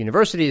public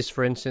universities,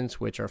 for instance,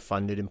 which are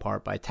funded in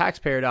part by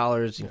taxpayer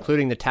dollars,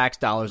 including the tax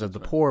dollars of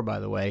the poor, by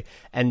the way,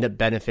 end up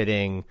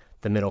benefiting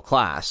the middle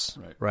class,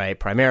 right,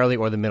 primarily,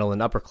 or the middle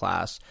and upper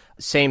class.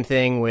 Same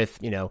thing with,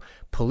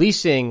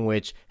 policing,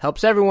 which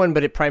helps everyone,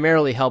 but it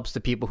primarily helps the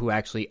people who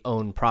actually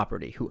own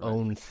property, who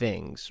own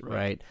things,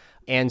 right?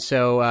 And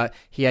so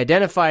he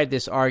identified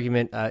this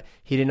argument.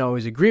 He didn't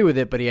always agree with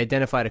it, but he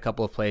identified a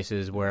couple of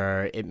places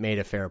where it made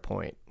a fair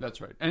point.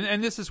 That's right.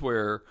 And this is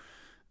where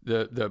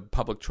the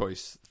public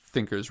choice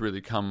thinkers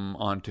really come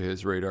onto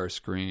his radar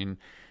screen.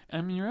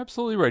 I mean, you're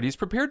absolutely right. He's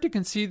prepared to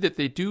concede that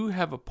they do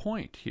have a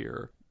point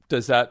here.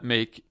 Does that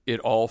make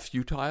it all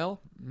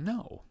futile?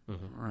 No,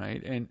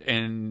 right?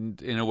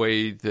 And in a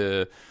way,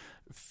 the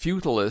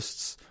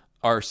futilists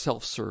are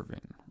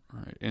self-serving,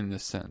 right? In the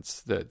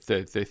sense that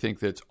they think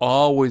that it's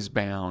always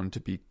bound to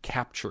be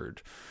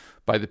captured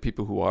by the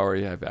people who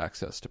already have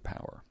access to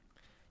power.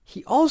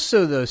 He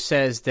also, though,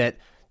 says that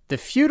the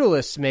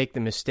feudalists make the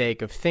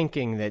mistake of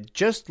thinking that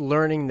just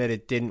learning that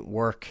it didn't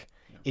work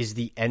is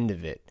the end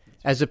of it,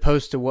 as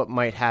opposed to what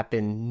might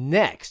happen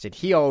next. And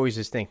he always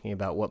is thinking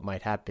about what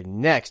might happen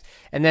next.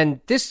 And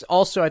then this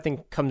also, I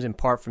think, comes in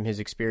part from his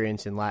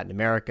experience in Latin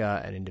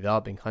America and in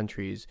developing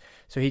countries.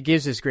 So he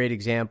gives this great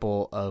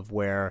example of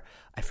where,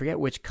 I forget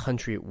which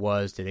country it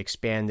was that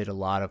expanded a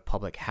lot of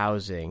public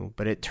housing,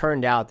 but it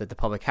turned out that the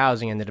public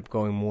housing ended up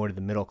going more to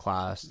the middle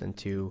class than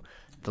to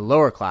the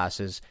lower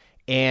classes.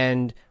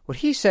 And what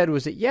he said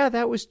was that, yeah,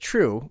 that was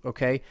true,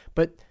 okay,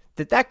 but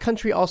that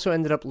country also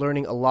ended up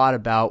learning a lot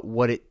about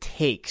what it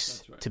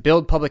takes to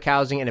build public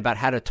housing and about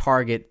how to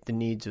target the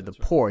needs of the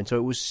poor. And so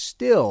it was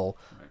still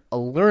a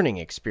learning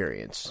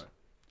experience.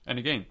 And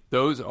again,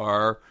 those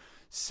are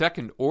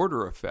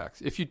second-order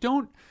effects. If you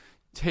don't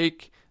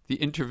take the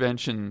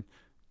intervention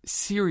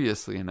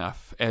seriously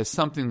enough as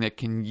something that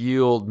can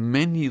yield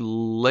many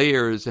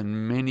layers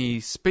and many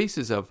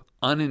spaces of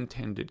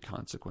unintended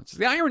consequences.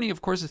 The irony,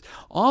 of course, is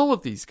all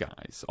of these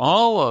guys,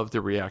 all of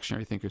the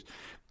reactionary thinkers,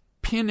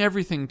 pin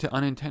everything to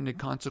unintended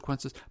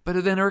consequences,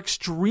 but then are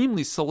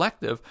extremely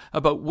selective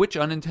about which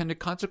unintended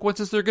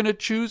consequences they're going to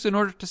choose in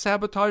order to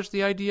sabotage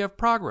the idea of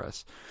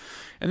progress.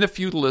 And the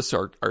feudalists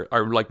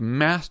are like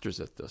masters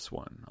at this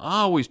one,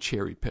 always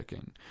cherry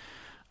picking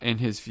in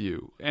his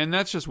view. And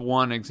that's just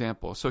one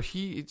example. So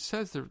he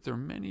says there are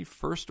many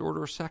first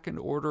order, second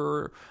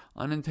order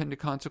unintended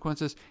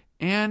consequences,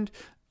 and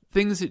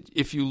things that,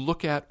 if you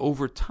look at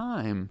over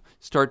time,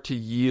 start to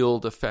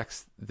yield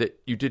effects that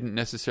you didn't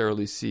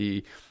necessarily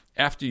see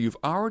after you've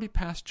already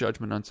passed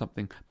judgment on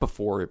something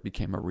before it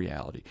became a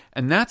reality.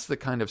 And that's the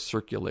kind of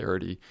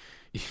circularity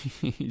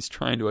he's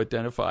trying to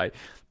identify,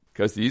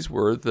 because these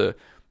were the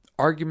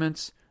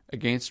arguments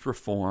against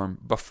reform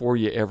before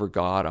you ever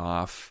got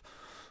off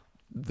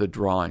the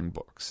drawing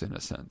books, in a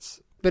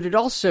sense. But it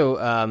also,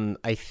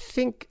 I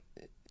think,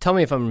 tell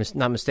me if I'm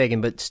not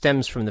mistaken, but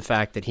stems from the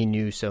fact that he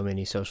knew so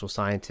many social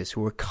scientists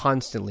who were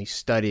constantly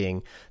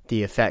studying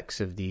the effects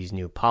of these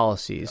new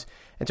policies. Yeah.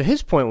 And so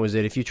his point was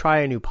that if you try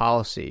a new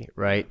policy,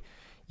 right,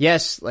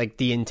 yes, like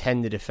the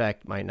intended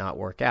effect might not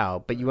work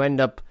out, but you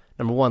end up,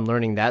 number one,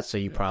 learning that, so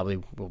you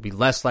probably will be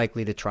less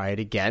likely to try it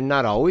again.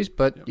 Not always,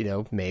 but,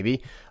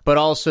 maybe. But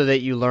also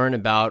that you learn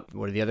about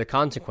what are the other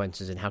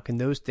consequences and how can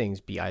those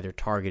things be either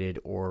targeted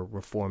or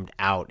reformed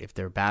out if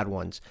they're bad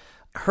ones.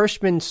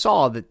 Hirschman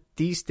saw that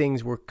these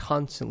things were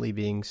constantly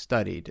being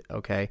studied,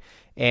 okay?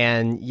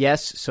 And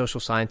yes,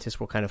 social scientists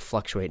will kind of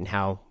fluctuate in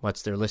how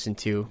much they're listened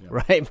to,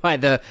 right, by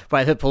the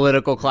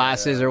political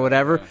classes or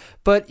whatever. Yeah.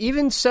 But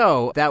even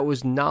so, that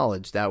was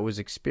knowledge, that was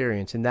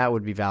experience, and that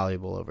would be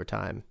valuable over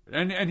time.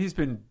 And he's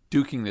been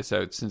duking this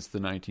out since the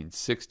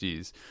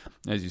 1960s,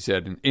 as you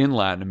said, in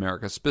Latin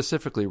America,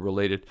 specifically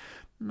related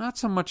not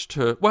so much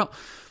to,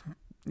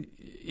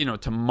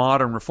 to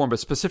modern reform, but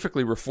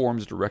specifically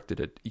reforms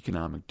directed at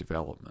economic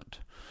development,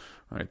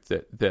 right?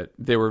 That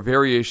there were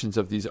variations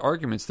of these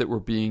arguments that were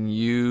being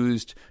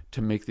used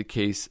to make the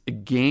case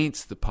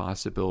against the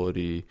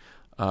possibility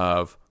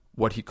of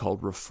what he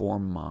called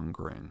reform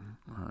mongering,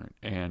 right?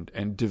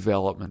 and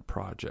development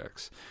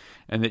projects,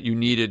 and that you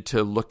needed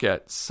to look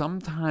at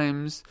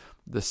sometimes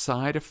the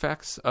side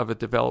effects of a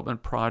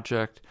development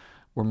project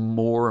were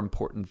more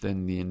important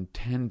than the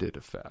intended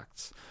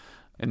effects.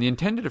 And the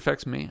intended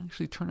effects may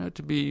actually turn out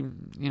to be,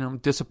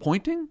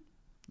 disappointing.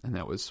 And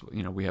that was,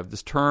 we have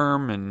this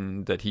term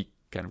and that he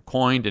kind of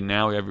coined, and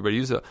now everybody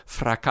uses it,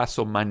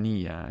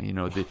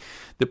 fracassomania,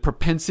 the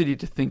propensity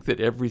to think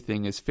that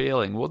everything is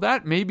failing. Well,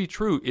 that may be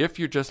true if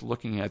you're just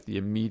looking at the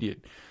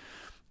immediate,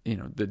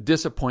 the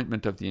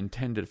disappointment of the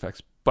intended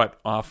effects. But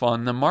off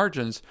on the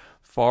margins,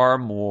 far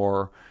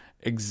more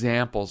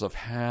examples of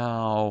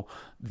how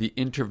the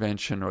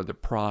intervention or the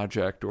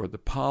project or the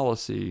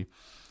policy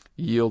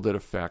yielded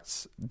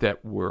effects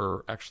that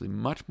were actually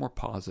much more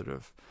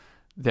positive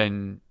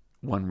than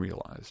one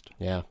realized.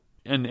 Yeah.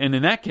 And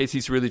in that case,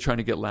 he's really trying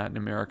to get Latin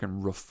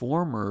American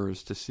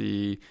reformers to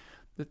see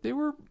that they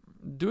were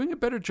doing a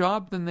better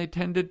job than they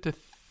tended to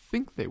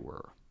think they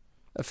were.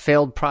 A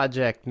failed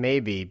project,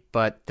 maybe,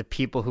 but the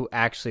people who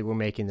actually were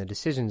making the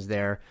decisions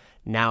there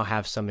now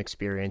have some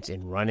experience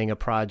in running a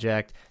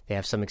project. They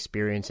have some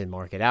experience in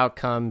market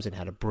outcomes and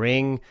how to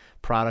bring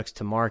products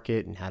to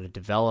market and how to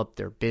develop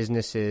their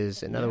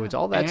businesses. In other words,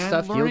 all that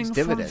stuff yields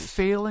dividends. From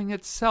failing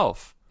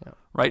itself,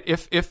 right?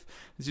 If,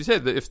 as you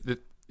said,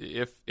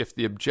 if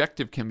the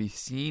objective can be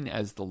seen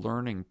as the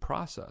learning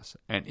process,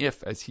 and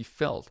if, as he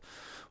felt,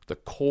 the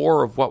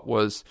core of what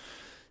was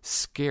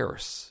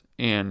scarce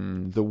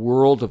in the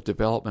world of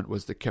development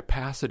was the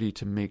capacity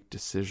to make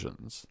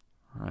decisions,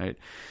 right?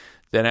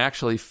 Then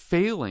actually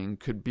failing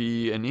could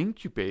be an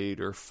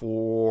incubator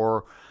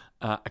for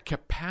a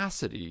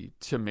capacity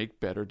to make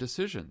better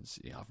decisions,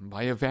 often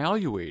by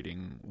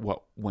evaluating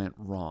what went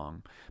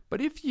wrong. But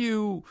if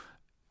you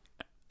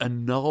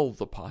annul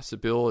the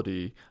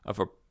possibility of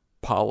a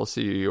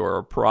policy or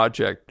a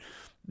project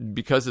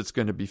because it's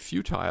going to be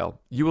futile,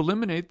 you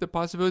eliminate the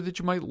possibility that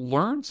you might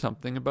learn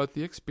something about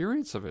the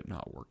experience of it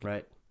not working.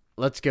 Right.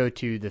 Let's go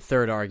to the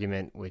third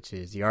argument, which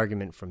is the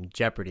argument from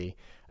Jeopardy.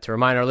 To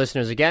remind our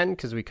listeners again,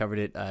 because we covered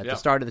it at the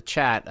start of the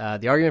chat,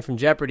 the argument from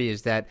Jeopardy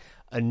is that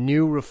a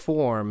new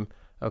reform,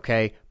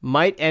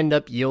 might end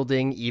up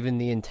yielding even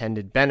the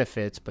intended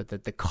benefits, but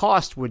that the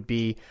cost would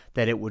be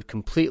that it would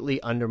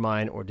completely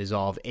undermine or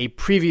dissolve a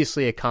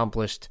previously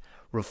accomplished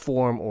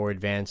reform or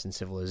advance in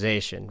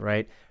civilization,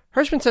 right?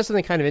 Hirschman says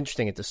something kind of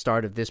interesting at the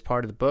start of this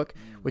part of the book,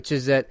 which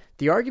is that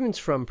the arguments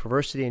from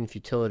perversity and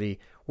futility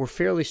were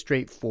fairly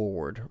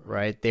straightforward,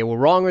 right? They were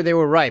wrong or they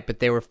were right, but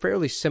they were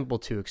fairly simple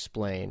to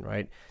explain,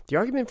 right? The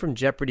argument from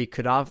Jeopardy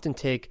could often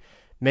take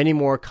many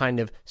more kind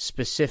of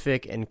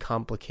specific and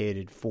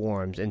complicated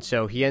forms. And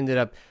so he ended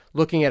up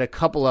looking at a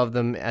couple of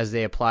them as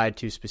they applied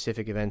to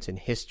specific events in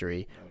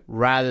history,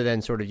 rather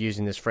than sort of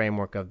using this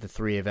framework of the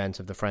three events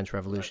of the French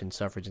Revolution,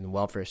 suffrage, and the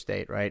welfare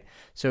state, right?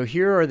 So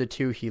here are the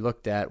two he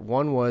looked at.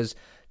 One was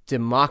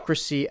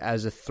democracy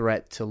as a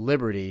threat to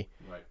liberty,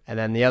 and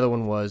then the other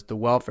one was the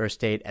welfare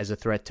state as a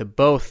threat to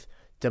both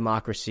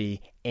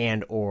democracy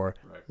and or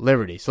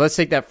liberty. So let's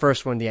take that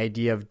first one, the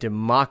idea of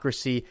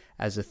democracy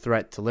as a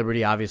threat to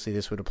liberty. Obviously,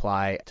 this would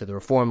apply to the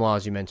reform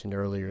laws you mentioned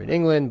earlier in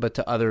England, but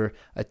to other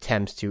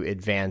attempts to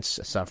advance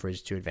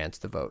suffrage, to advance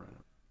the vote.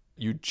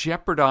 You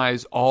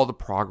jeopardize all the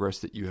progress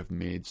that you have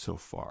made so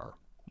far,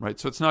 right?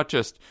 So it's not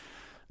just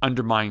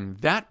undermining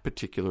that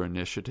particular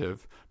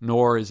initiative,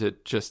 nor is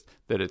it just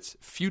that it's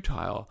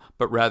futile,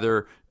 but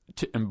rather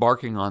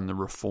embarking on the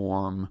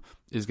reform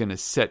is going to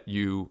set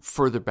you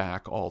further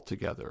back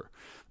altogether.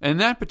 And in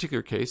that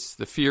particular case,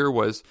 the fear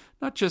was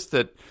not just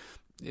that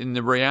in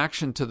the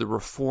reaction to the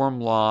reform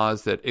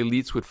laws that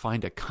elites would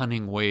find a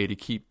cunning way to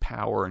keep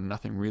power and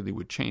nothing really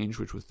would change,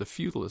 which was the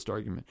feudalist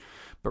argument,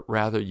 but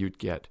rather you'd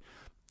get,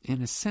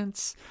 in a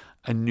sense,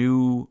 a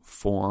new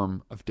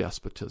form of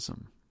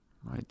despotism,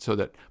 right? So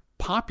that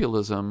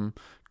populism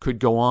could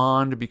go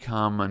on to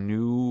become a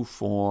new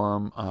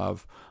form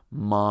of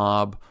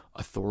mob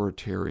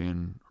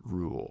authoritarian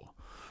rule,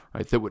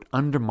 right? That would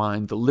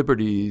undermine the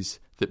liberties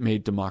that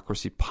made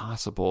democracy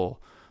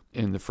possible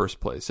in the first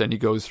place. And he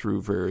goes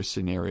through various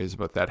scenarios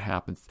about that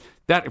happens.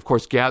 That, of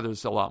course,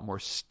 gathers a lot more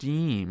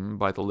steam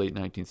by the late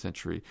 19th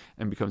century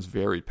and becomes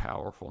very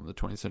powerful in the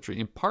 20th century,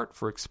 in part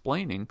for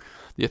explaining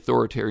the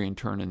authoritarian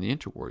turn in the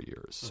interwar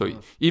years. So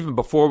even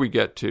before we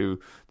get to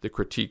the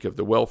critique of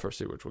the welfare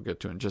state, which we'll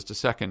get to in just a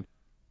second,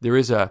 there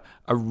is a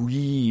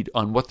read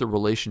on what the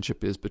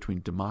relationship is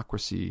between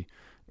democracy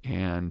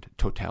and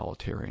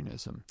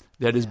totalitarianism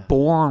that is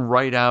born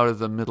right out of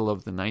the middle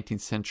of the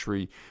 19th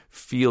century,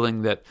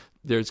 feeling that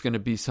there's going to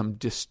be some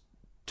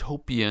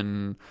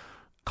dystopian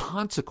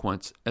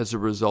consequence as a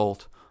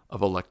result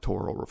of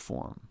electoral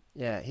reform.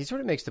 Yeah, he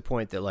sort of makes the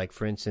point that, like,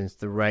 for instance,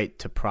 the right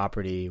to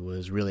property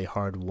was really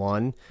hard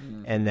won,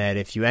 and that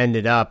if you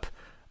ended up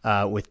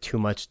with too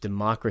much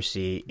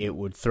democracy, it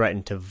would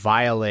threaten to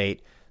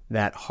violate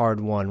that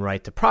hard-won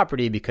right to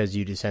property because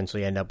you'd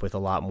essentially end up with a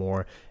lot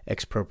more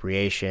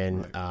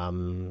expropriation,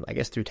 I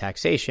guess through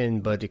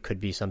taxation, but it could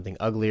be something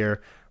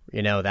uglier,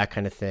 that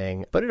kind of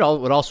thing. But it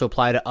would also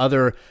apply to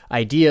other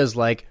ideas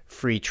like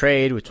free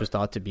trade, which was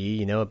thought to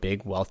be, a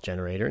big wealth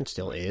generator and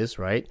still is,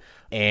 right?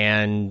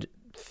 And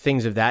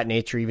things of that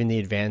nature, even the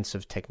advance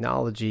of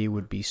technology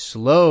would be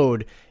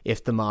slowed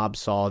if the mob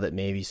saw that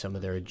maybe some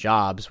of their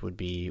jobs would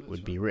be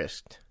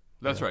risked.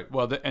 That's right.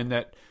 Well, and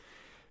that...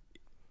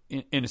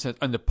 In a sense,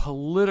 on the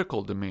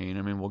political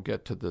domain, we'll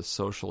get to the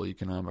social,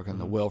 economic, and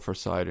the welfare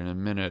side in a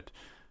minute,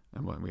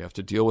 and when we have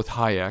to deal with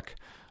Hayek.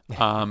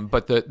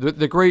 But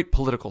the great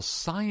political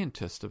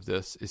scientist of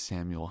this is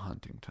Samuel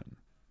Huntington,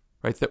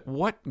 right? That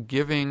what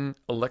giving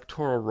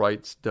electoral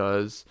rights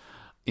does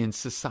in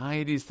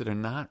societies that are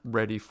not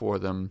ready for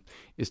them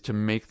is to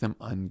make them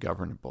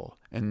ungovernable.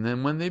 And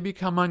then when they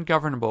become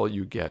ungovernable,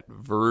 you get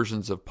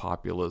versions of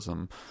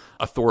populism,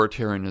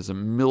 authoritarianism,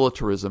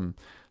 militarism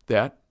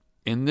that,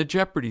 in the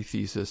Jeopardy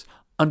thesis,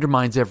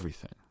 undermines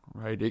everything,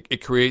 right?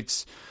 It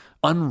creates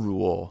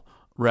unrule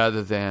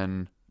rather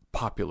than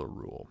popular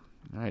rule,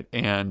 right?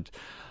 And,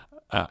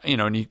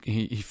 and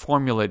he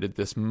formulated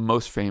this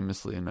most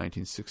famously in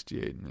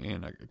 1968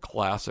 in a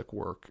classic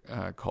work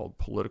called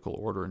Political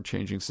Order and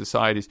Changing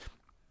Societies,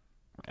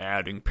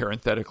 adding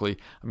parenthetically,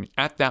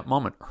 at that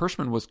moment,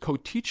 Hirschman was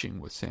co-teaching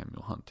with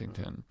Samuel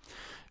Huntington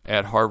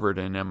at Harvard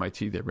and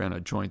MIT. They ran a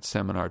joint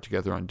seminar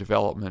together on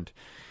development.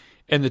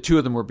 And the two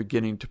of them were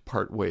beginning to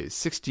part ways.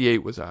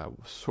 68 was a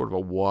sort of a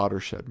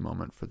watershed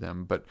moment for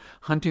them. But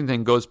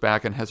Huntington goes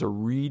back and has a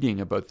reading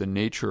about the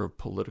nature of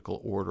political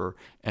order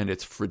and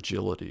its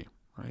fragility,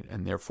 right?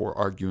 And therefore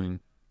arguing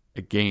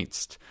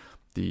against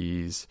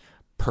these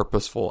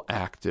purposeful,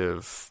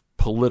 active,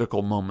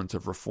 political moments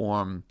of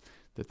reform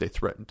that they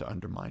threaten to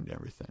undermine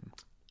everything.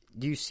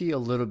 Do you see a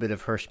little bit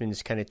of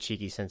Hirschman's kind of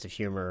cheeky sense of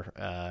humor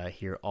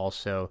here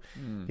also?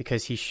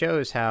 Because he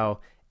shows how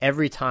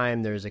every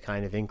time there's a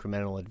kind of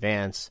incremental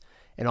advance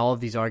and all of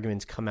these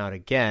arguments come out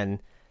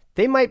again,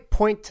 they might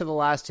point to the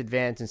last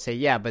advance and say,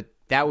 yeah, but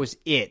that was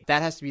it.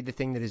 That has to be the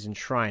thing that is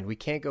enshrined. We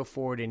can't go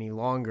forward any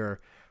longer,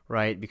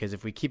 right? Because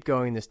if we keep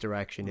going this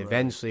direction,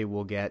 eventually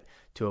we'll get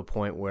to a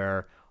point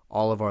where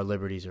all of our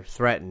liberties are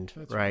threatened,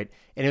 right?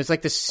 And it was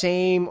like the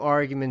same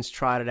arguments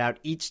trotted out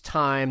each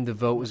time the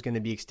vote was going to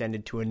be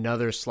extended to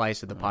another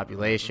slice of the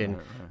population.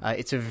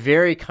 It's a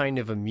very kind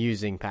of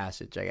amusing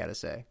passage, I got to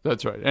say.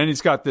 That's right. And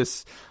he's got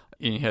this,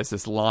 he has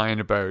this line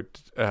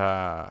about,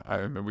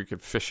 I mean, we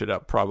could fish it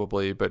up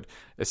probably, but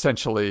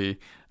essentially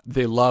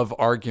they love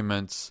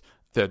arguments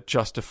that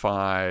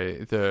justify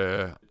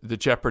the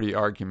jeopardy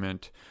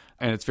argument,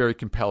 and it's very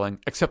compelling,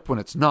 except when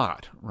it's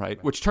not,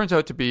 right? Which turns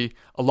out to be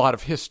a lot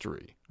of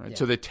history, right? Yeah.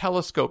 So they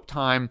telescope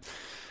time,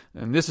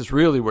 and this is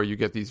really where you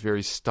get these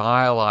very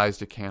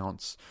stylized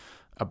accounts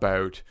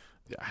about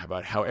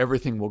how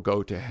everything will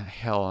go to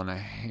hell in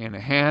a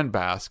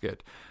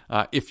handbasket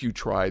if you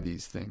try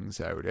these things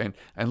out.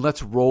 And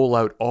let's roll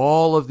out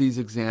all of these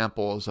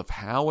examples of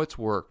how it's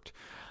worked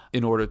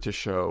in order to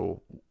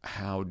show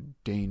how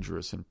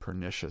dangerous and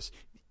pernicious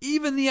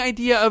even the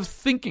idea of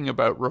thinking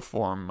about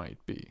reform might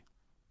be.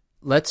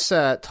 Let's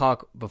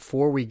talk,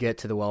 before we get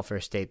to the welfare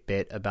state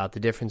bit, about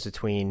the difference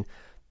between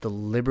the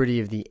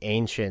liberty of the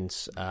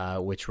ancients,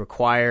 which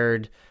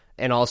required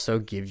and also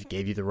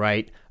gave you the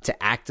right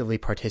to actively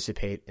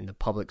participate in the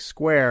public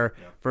square,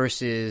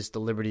 versus the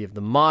liberty of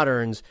the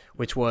moderns,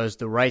 which was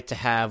the right to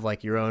have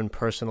like your own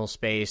personal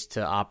space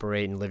to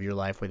operate and live your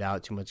life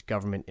without too much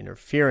government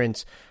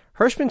interference.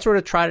 Hirschman sort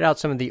of trotted out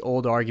some of the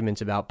old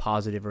arguments about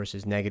positive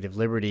versus negative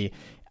liberty.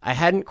 I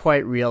hadn't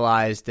quite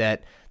realized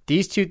that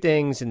these two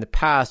things in the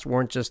past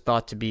weren't just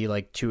thought to be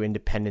like two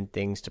independent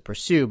things to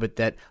pursue, but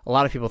that a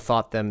lot of people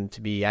thought them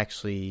to be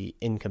actually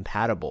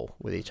incompatible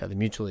with each other,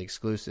 mutually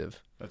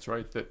exclusive. That's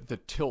right. The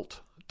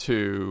tilt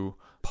to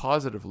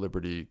positive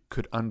liberty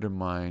could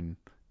undermine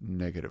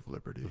negative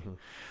liberty. Mm-hmm.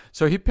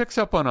 So he picks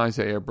up on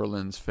Isaiah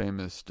Berlin's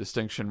famous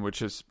distinction, which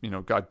has,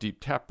 got deep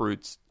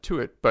taproots to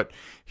it, but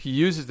he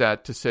uses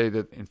that to say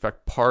that, in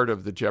fact, part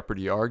of the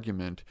jeopardy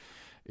argument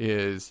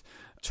is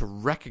to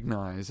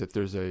recognize that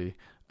there's a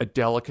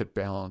delicate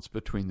balance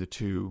between the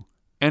two,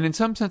 and in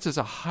some senses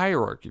a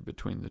hierarchy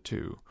between the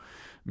two,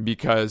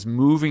 because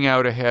moving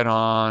out ahead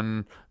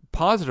on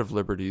positive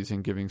liberties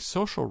and giving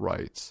social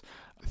rights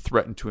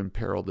threatened to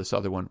imperil this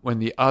other one, when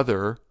the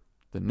other,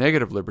 the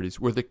negative liberties,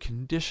 were the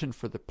condition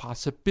for the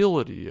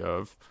possibility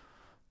of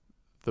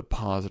the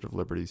positive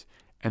liberties.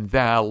 And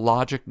that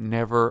logic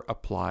never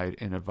applied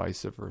in a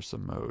vice versa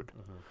mode,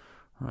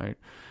 right?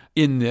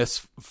 In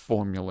this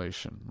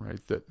formulation,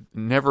 right? That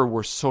never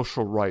were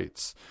social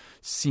rights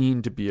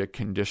seen to be a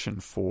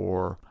condition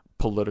for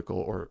political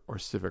or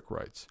civic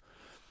rights.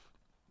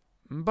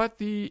 But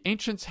the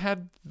ancients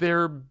had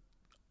their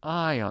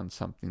eye on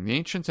something. The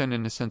ancients, and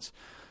in a sense,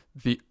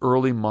 the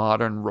early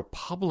modern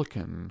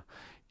Republican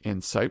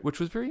insight, which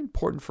was very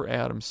important for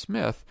Adam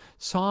Smith,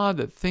 saw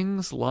that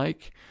things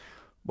like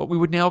what we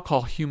would now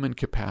call human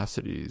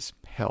capacities,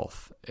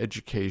 health,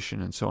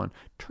 education, and so on,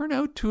 turn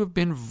out to have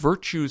been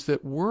virtues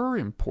that were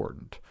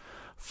important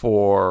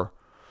for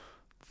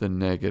the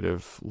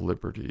negative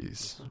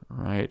liberties,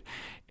 right?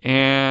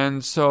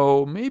 And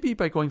so maybe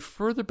by going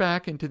further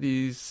back into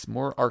these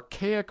more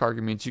archaic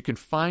arguments, you can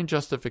find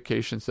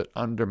justifications that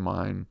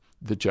undermine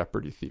the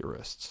jeopardy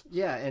theorists.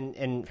 Yeah,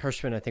 and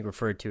Hirschman, I think,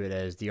 referred to it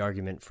as the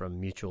argument from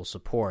mutual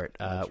support,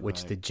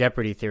 which the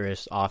jeopardy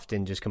theorists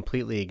often just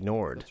completely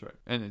ignored. That's right.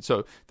 And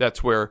so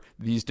that's where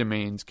these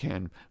domains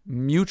can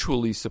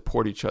mutually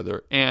support each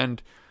other,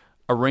 and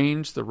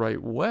arranged the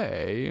right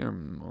way,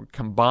 or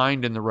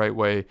combined in the right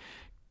way,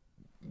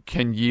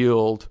 can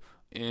yield,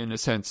 in a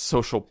sense,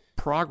 social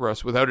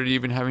progress without it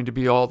even having to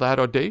be all that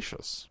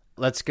audacious.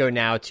 Let's go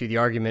now to the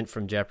argument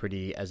from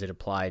jeopardy as it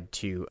applied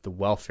to the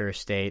welfare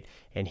state.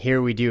 And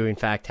here we do, in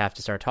fact, have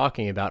to start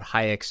talking about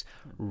Hayek's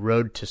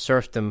Road to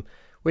Serfdom,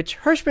 which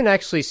Hirschman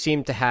actually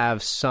seemed to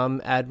have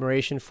some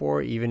admiration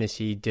for, even as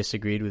he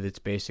disagreed with its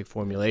basic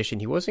formulation.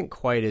 He wasn't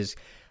quite as,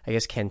 I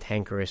guess,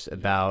 cantankerous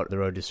about the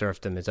Road to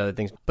Serfdom as other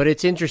things. But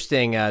it's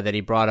interesting that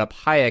he brought up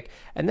Hayek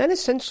and then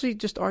essentially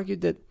just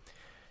argued that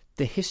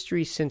the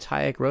history since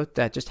Hayek wrote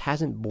that just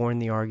hasn't borne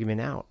the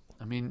argument out.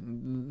 I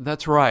mean,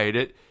 that's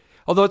right.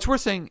 Although it's worth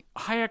saying,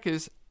 Hayek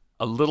is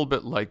a little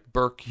bit like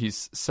Burke.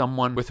 He's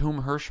someone with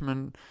whom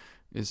Hirschman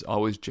is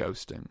always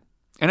jousting.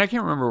 And I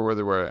can't remember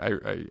whether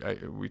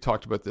we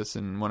talked about this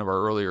in one of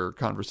our earlier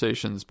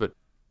conversations, but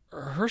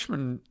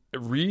Hirschman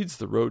reads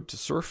The Road to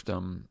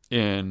Serfdom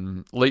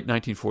in late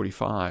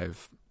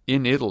 1945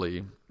 in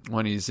Italy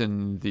when he's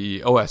in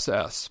the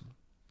OSS.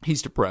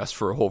 He's depressed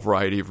for a whole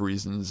variety of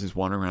reasons. He's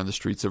wandering around the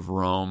streets of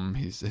Rome.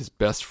 His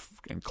best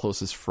and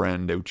closest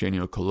friend,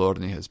 Eugenio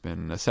Colorni, has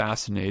been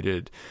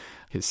assassinated.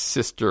 His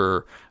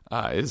sister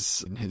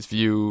is, in his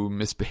view,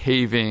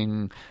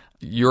 misbehaving.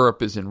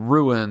 Europe is in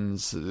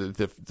ruins.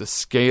 The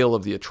scale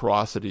of the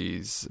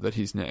atrocities that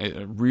he's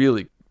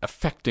really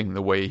affecting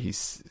the way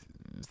he's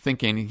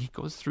thinking. He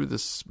goes through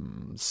this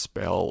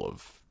spell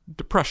of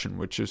depression,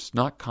 which is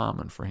not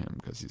common for him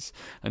because he's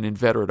an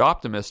inveterate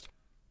optimist.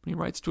 He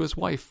writes to his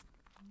wife,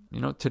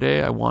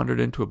 today I wandered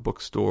into a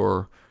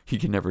bookstore. He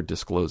can never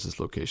disclose his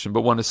location,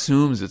 but one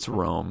assumes it's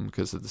Rome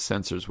because the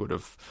censors would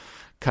have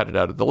cut it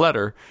out of the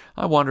letter.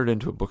 I wandered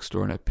into a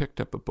bookstore and I picked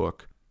up a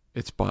book.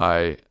 It's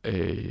by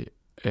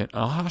an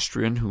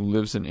Austrian who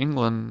lives in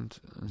England.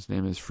 His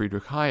name is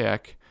Friedrich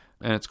Hayek,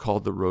 and it's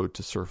called The Road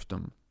to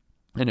Serfdom.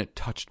 And it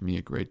touched me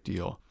a great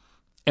deal.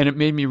 And it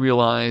made me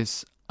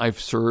realize I've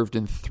served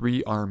in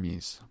 3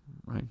 armies,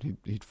 right?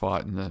 He'd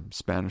fought in the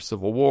Spanish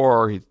Civil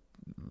War, he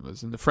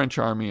was in the French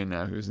army, and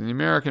now he was in the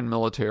American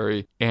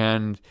military,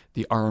 and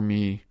the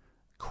army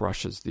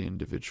crushes the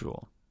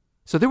individual.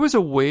 So there was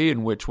a way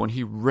in which when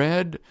he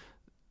read,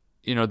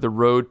 The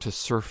Road to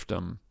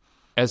Serfdom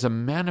as a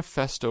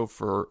manifesto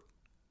for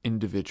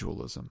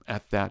individualism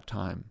at that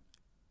time,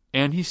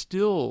 and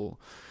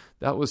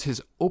that was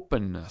his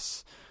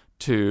openness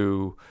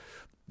to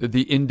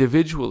the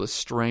individualist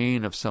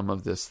strain of some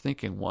of this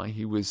thinking, why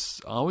he was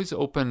always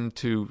open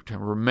to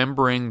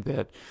remembering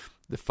that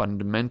the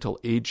fundamental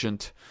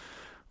agent,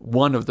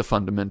 one of the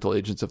fundamental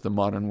agents of the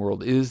modern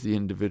world is the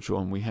individual,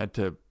 and we had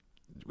to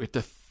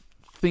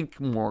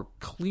think more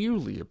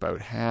clearly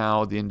about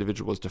how the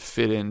individual was to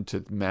fit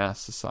into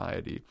mass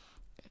society,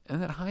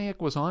 and that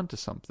Hayek was onto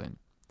something,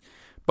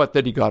 but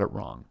that he got it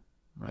wrong,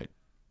 right?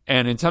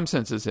 And in some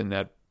senses, in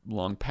that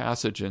long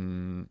passage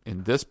in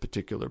this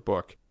particular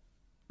book,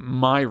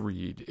 my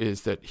read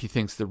is that he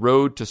thinks The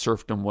Road to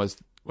Serfdom was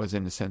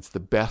in a sense the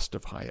best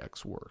of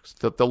Hayek's works.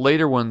 That the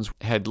later ones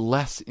had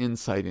less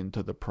insight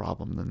into the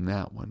problem than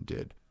that one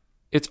did.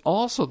 It's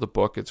also the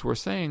book, it's worth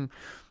saying,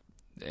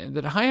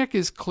 that Hayek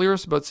is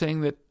clearest about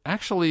saying that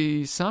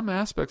actually some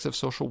aspects of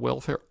social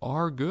welfare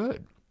are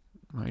good,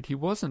 right? He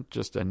wasn't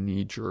just a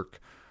knee-jerk,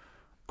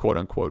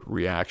 quote-unquote,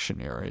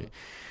 reactionary.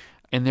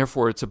 And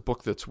therefore, it's a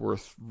book that's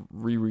worth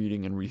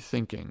rereading and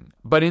rethinking.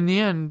 But in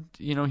the end,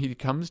 he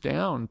comes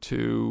down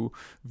to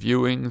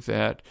viewing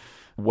that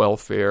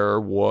welfare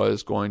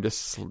was going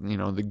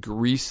to,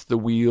 grease the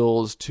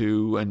wheels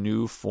to a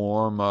new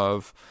form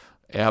of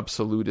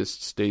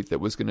absolutist state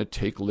that was going to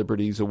take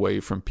liberties away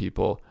from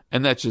people.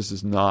 And that just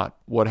is not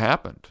what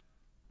happened.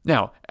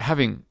 Now,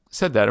 having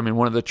said that,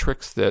 one of the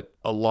tricks that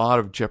a lot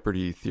of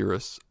Jeopardy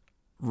theorists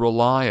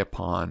rely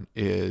upon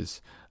is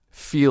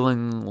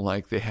feeling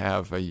like they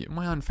have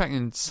in fact,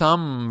 in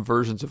some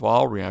versions of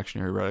all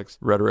reactionary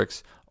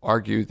rhetorics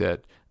argue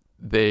that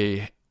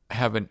they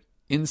have an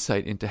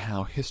insight into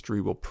how history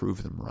will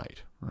prove them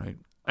right?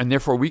 And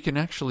therefore, we can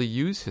actually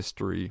use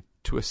history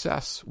to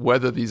assess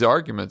whether these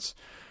arguments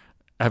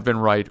have been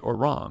right or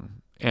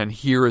wrong. And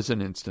here is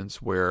an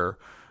instance where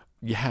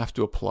you have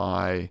to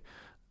apply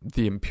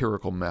the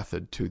empirical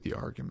method to the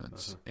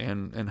arguments.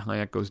 And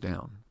Hayek goes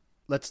down.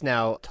 Let's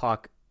now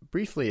talk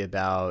briefly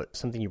about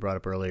something you brought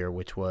up earlier,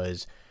 which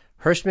was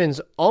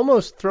Hirschman's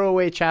almost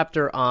throwaway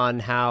chapter on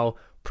how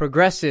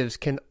progressives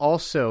can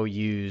also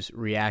use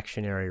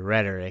reactionary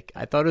rhetoric.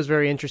 I thought it was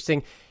very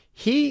interesting.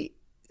 He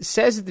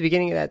says at the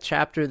beginning of that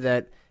chapter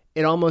that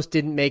it almost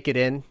didn't make it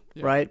in,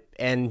 right?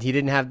 And he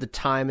didn't have the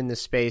time and the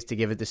space to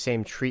give it the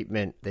same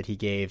treatment that he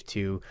gave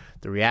to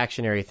the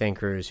reactionary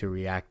thinkers who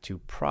react to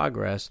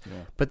progress.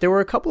 Yeah. But there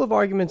were a couple of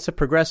arguments that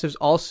progressives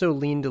also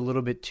leaned a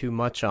little bit too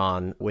much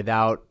on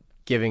without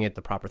giving it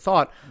the proper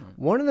thought. Right.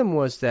 One of them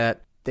was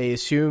that they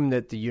assume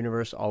that the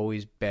universe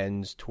always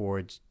bends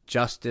towards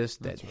justice,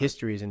 that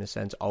history is, in a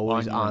sense,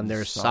 always on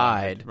their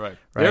side. Right.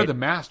 They're the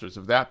masters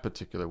of that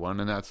particular one,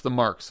 and that's the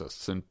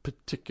Marxists in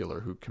particular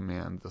who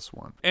command this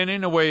one. And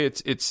in a way,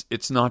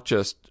 it's not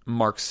just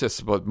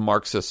Marxists, but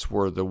Marxists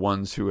were the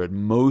ones who had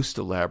most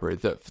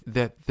elaborated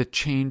that the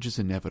change is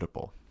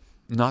inevitable.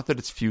 Not that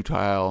it's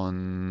futile,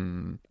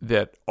 and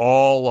that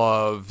all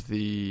of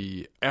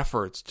the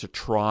efforts to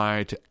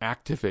try to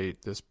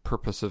activate this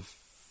purposive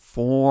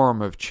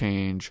form of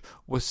change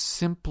was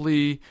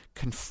simply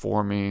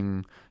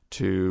conforming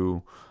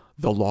to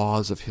the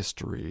laws of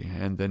history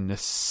and the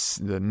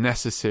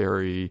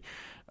necessary,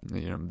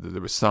 there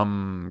was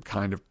some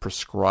kind of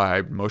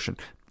prescribed motion.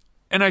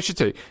 And I should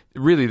say,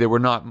 really, they were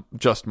not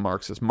just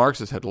Marxists.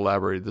 Marxists had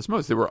elaborated this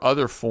most. There were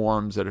other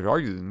forms that had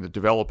argued in the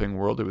developing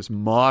world. It was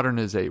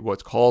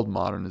what's called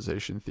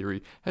modernization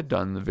theory, had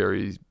done the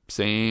very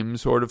same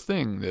sort of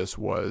thing. This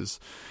was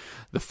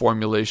the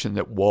formulation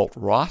that Walt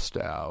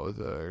Rostow,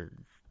 the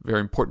very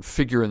important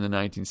figure in the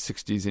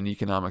 1960s in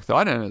economic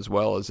thought, and as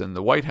well as in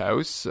the White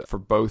House for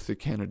both the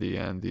Kennedy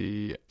and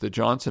the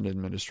Johnson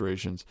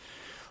administrations,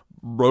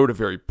 wrote a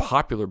very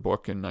popular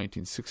book in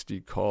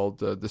 1960 called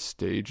The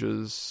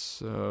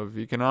Stages of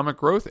Economic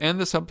Growth, and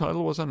the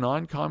subtitle was A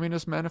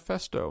Non-Communist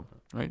Manifesto.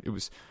 Right? It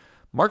was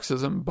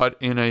Marxism, but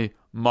in a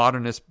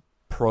modernist,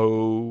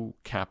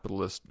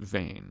 pro-capitalist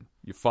vein.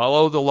 You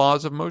follow the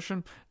laws of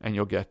motion, and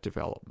you'll get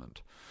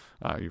development.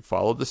 You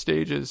follow the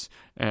stages,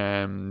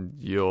 and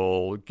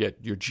you'll get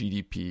your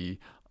GDP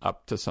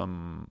up to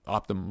some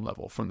optimum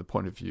level from the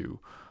point of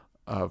view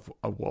of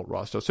Walt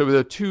Rostow. So there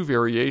are two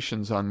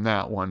variations on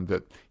that one,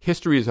 that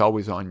history is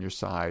always on your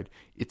side.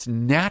 It's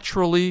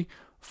naturally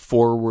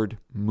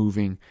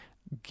forward-moving.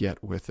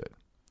 Get with it.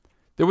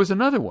 There was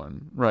another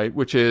one, right,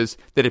 which is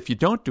that if you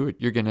don't do it,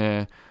 you're going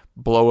to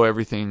blow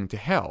everything to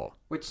hell.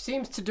 Which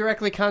seems to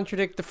directly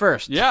contradict the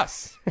first.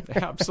 Yes,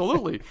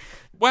 absolutely.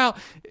 Well,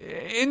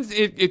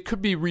 it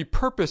could be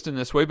repurposed in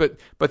this way, but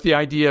the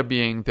idea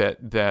being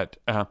that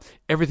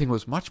everything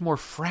was much more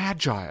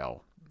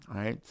fragile,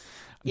 right?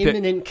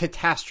 Imminent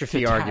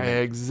catastrophe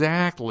argument.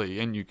 Exactly.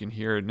 And you can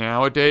hear it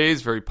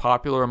nowadays, very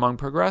popular among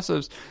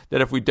progressives,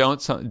 that if we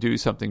don't do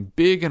something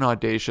big and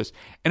audacious,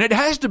 and it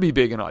has to be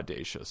big and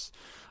audacious,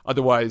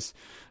 otherwise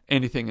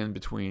anything in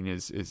between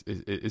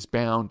is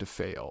bound to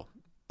fail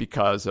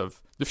because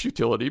of the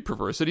futility,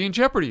 perversity, and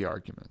jeopardy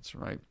arguments,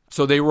 right?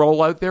 So they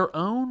roll out their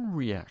own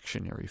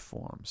reactionary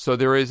form. So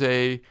there is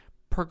a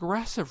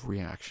progressive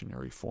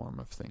reactionary form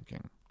of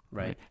thinking.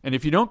 Right. And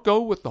if you don't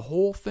go with the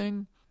whole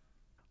thing,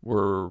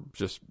 we're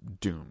just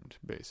doomed,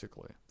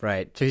 basically.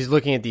 Right. So he's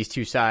looking at these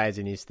two sides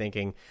and he's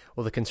thinking,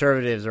 well, the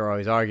conservatives are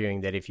always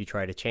arguing that if you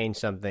try to change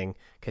something,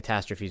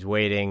 catastrophe's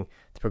waiting.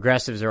 The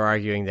progressives are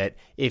arguing that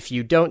if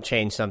you don't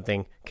change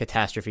something,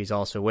 catastrophe's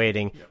also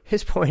waiting. Yep.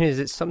 His point is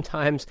that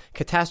sometimes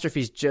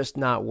catastrophe's just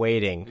not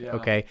waiting. Yeah.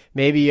 Okay.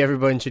 Maybe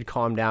everyone should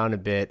calm down a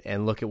bit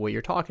and look at what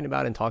you're talking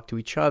about and talk to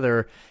each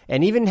other.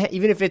 And even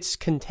if it's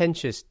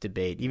contentious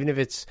debate, even if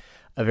it's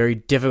a very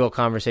difficult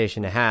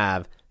conversation to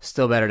have,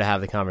 still better to have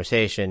the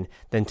conversation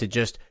than to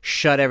just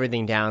shut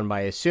everything down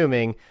by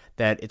assuming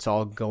that it's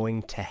all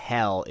going to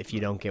hell if you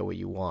don't get what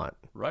you want.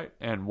 Right.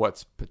 And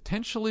what's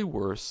potentially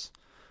worse,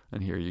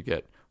 and here you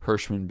get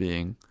Hirschman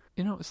being,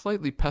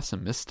 slightly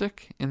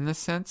pessimistic in this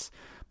sense,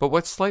 but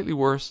what's slightly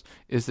worse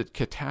is that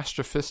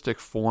catastrophistic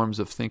forms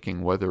of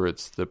thinking, whether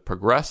it's the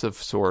progressive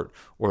sort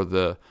or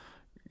the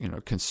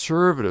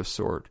conservative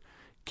sort,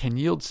 can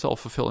yield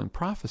self-fulfilling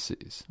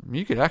prophecies. I mean,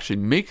 you could actually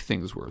make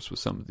things worse with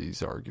some of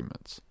these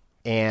arguments.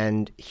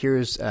 And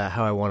here's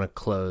how I want to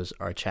close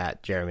our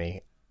chat,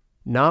 Jeremy.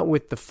 Not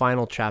with the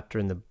final chapter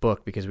in the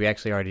book, because we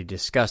actually already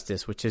discussed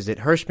this, which is that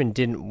Hirschman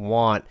didn't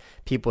want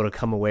people to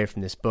come away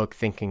from this book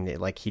thinking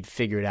that like he'd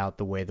figured out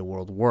the way the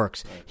world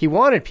works. Right. He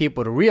wanted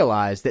people to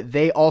realize that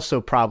they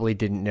also probably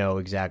didn't know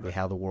exactly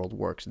how the world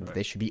works, and that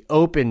they should be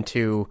open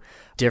to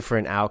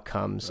different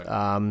outcomes.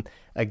 Right.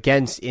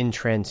 Against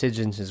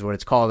intransigence is what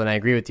it's called, and I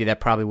agree with you, that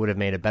probably would have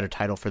made a better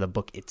title for the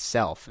book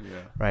itself,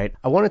 right?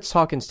 I wanted to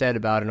talk instead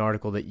about an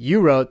article that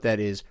you wrote that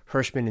is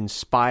Hirschman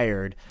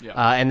inspired,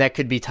 and that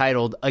could be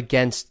titled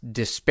Against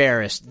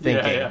Disparist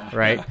Thinking,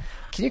 right?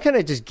 Can you kind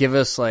of just give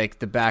us like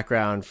the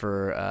background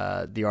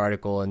for the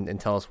article and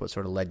tell us what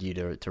sort of led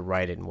you to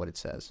write it and what it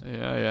says?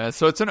 Yeah.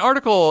 So it's an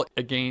article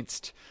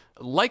against,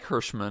 like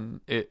Hirschman,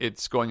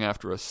 it's going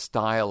after a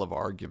style of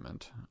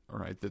argument,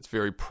 right, that's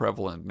very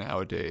prevalent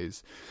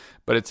nowadays.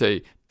 But it's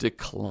a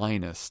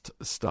declinist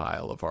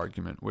style of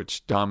argument,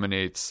 which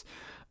dominates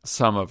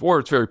or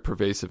it's very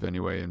pervasive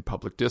anyway in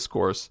public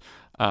discourse.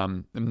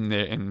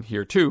 And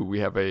here, too, we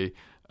have a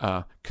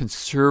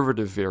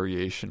conservative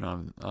variation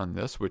on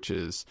this, which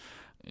is,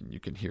 and you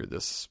can hear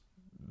this,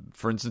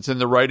 for instance, in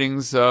the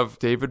writings of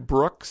David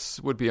Brooks,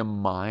 would be a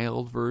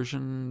mild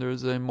version.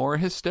 There's a more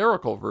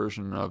hysterical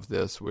version of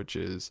this, which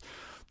is,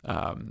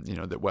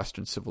 that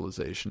Western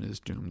civilization is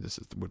doomed.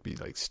 Would be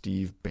like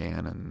Steve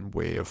Bannon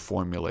way of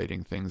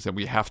formulating things, and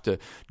we have to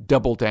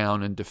double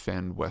down and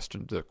defend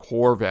the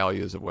core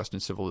values of Western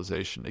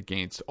civilization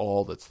against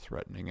all that's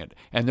threatening it.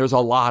 And there's a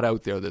lot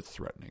out there that's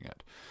threatening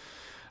it.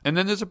 And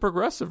then there's a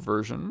progressive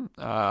version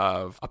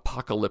of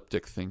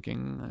apocalyptic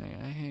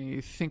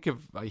thinking.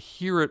 I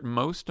hear it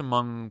most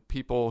among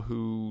people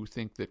who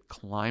think that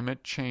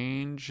climate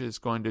change is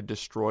going to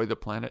destroy the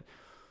planet.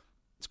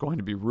 It's going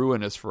to be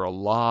ruinous for a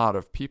lot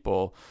of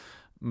people,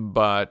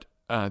 but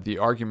the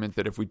argument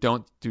that if we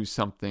don't do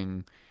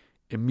something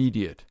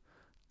immediate,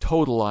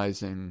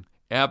 totalizing,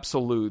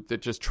 absolute,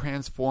 that just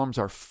transforms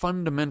our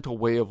fundamental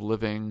way of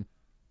living,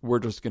 we're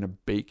just going to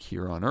bake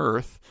here on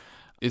Earth,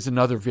 is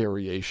another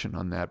variation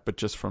on that, but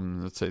just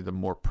from, let's say, the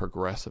more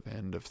progressive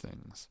end of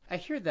things. I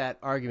hear that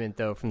argument,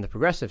 though, from the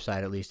progressive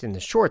side, at least in the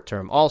short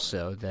term,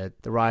 also,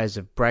 that the rise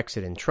of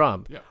Brexit and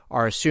Trump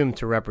are assumed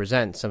to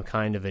represent some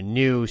kind of a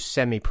new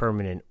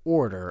semi-permanent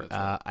order.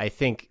 Right. I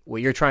think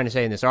what you're trying to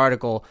say in this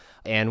article,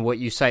 and what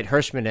you cite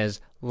Hirschman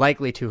as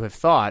likely to have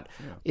thought,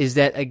 is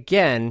that,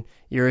 again,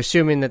 you're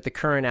assuming that the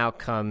current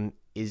outcome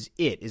is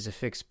a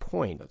fixed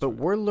point. That's but right.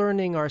 We're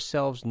learning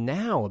ourselves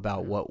now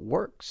about what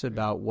works,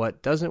 about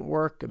what doesn't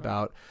work,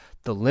 about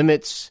the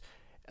limits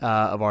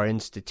of our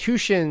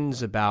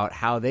institutions, about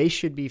how they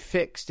should be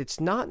fixed.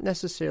 It's not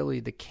necessarily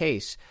the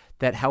case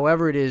that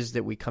however it is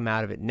that we come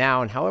out of it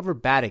now and however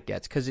bad it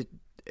gets, because it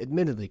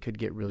admittedly could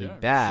get really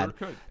bad,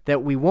 sure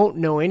that we won't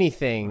know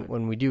anything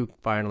when we do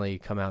finally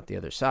come out the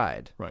other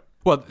side. Right.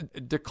 Well,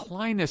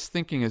 declinist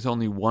thinking is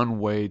only one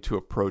way to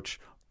approach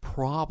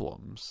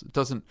problems. It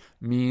doesn't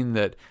mean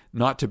that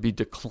not to be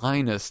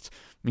declinist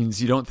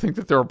means you don't think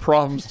that there are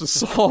problems to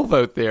solve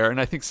out there.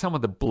 And I think some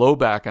of the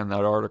blowback on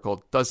that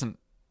article doesn't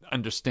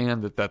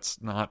understand that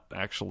that's not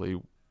actually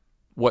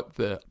what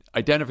the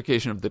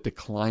identification of the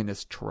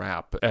declinist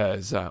trap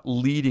as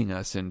leading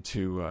us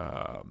into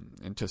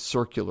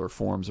circular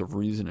forms of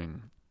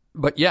reasoning.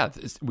 But yeah,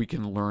 we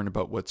can learn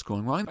about what's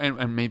going wrong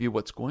and maybe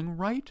what's going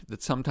right,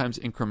 that sometimes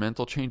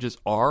incremental changes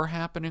are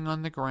happening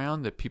on the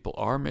ground, that people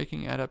are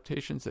making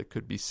adaptations that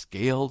could be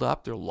scaled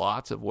up. There are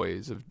lots of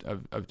ways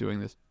of doing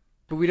this.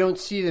 But we don't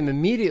see them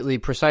immediately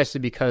precisely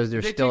because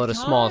they're still at a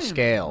small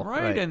scale.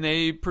 Right, and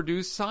they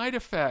produce side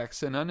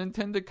effects and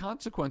unintended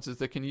consequences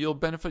that can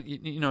yield benefit.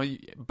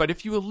 But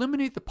if you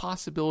eliminate the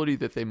possibility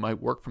that they might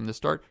work from the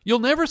start, you'll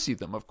never see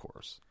them, of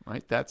course.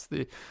 Right? That's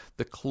the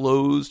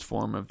closed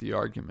form of the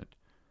argument.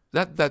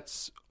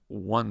 That's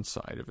one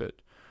side of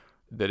it,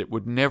 that it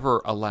would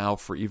never allow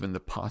for even the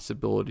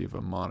possibility of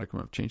a modicum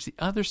of change. The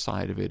other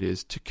side of it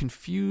is to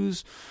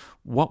confuse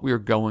what we're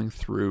going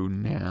through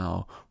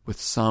now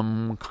with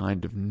some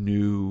kind of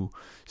new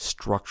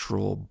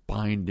structural,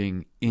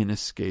 binding,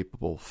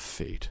 inescapable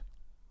fate,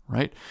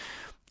 right?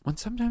 When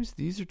sometimes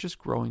these are just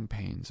growing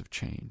pains of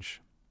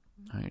change,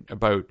 right?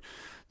 About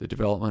the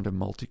development of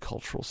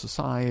multicultural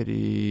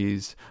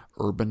societies,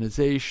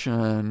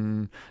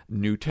 urbanization,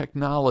 new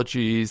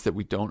technologies that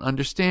we don't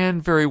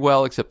understand very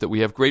well, except that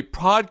we have great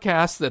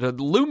podcasts that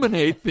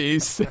illuminate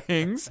these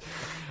things.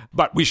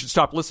 But we should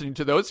stop listening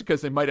to those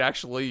because they might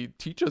actually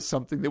teach us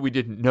something that we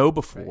didn't know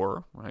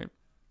before, right?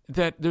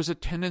 That there's a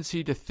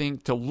tendency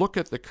to look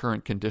at the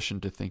current condition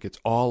to think it's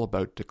all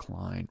about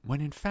decline,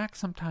 when in fact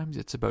sometimes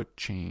it's about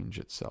change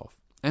itself.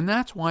 And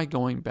that's why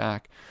going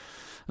back,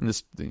 and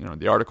this,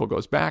 the article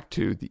goes back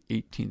to the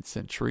 18th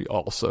century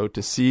also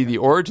to see the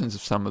origins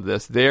of some of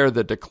this. There,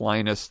 the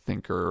declinist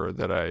thinker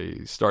that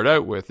I start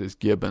out with is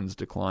Gibbon's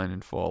Decline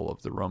and Fall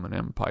of the Roman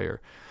Empire.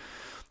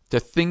 To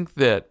think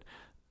that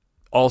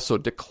also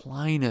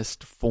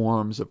declinist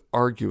forms of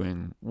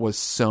arguing was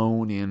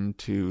sewn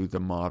into the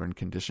modern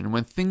condition. And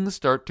when things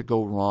start to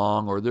go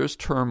wrong or there's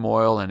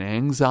turmoil and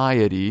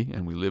anxiety,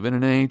 and we live in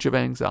an age of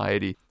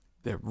anxiety,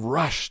 the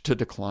rush to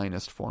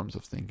declinist forms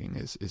of thinking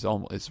is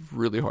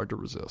really hard to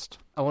resist.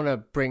 I want to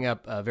bring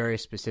up a very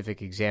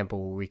specific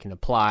example where we can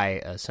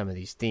apply some of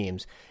these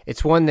themes.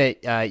 It's one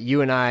that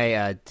you and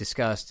I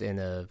discussed in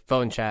a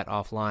phone chat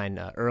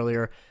offline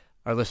earlier.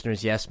 Our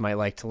listeners, yes, might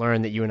like to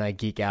learn that you and I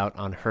geek out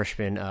on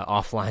Hirschman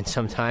offline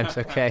sometimes,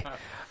 okay?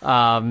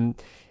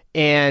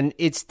 And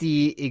it's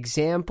the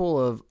example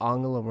of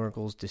Angela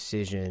Merkel's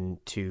decision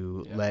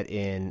to let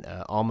in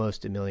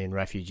almost 1 million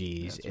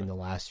refugees in the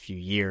last few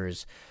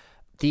years.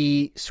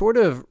 The sort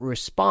of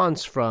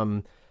response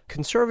from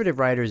conservative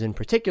writers in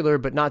particular,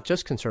 but not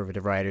just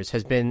conservative writers,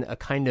 has been a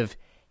kind of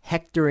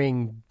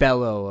hectoring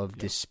bellow of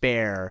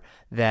despair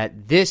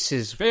that this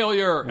is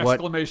failure,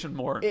 exclamation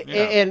mark.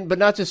 But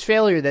not just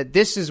failure, that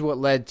this is what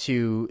led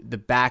to the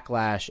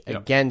backlash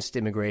against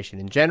immigration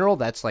in general.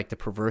 That's like the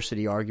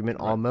perversity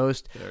argument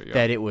almost,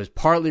 that it was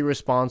partly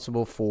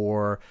responsible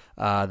for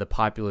the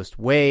populist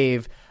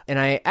wave. And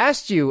I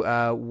asked you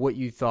what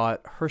you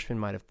thought Hirschman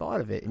might have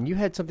thought of it, and you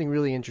had something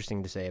really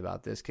interesting to say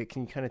about this.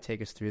 Can you kind of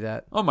take us through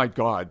that? Oh, my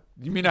God.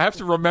 You mean I have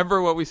to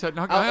remember what we said?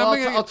 No,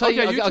 I'll tell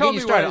you.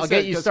 I'll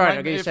get you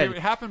started. If it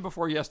happened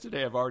before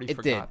yesterday, I've already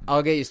forgotten. It did.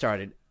 I'll get you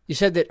started. You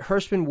said that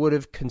Hirschman would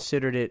have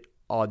considered it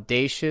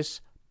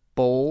audacious,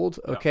 bold,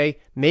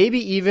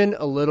 maybe even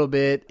a little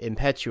bit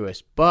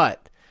impetuous,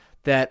 but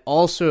that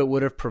also it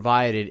would have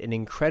provided an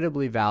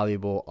incredibly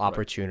valuable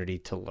opportunity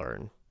to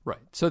learn. Right.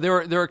 So there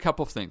are a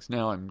couple of things.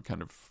 Now I'm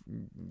kind of...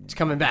 It's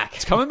coming back.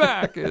 It's coming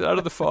back out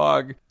of the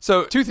fog.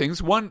 So two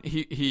things. One,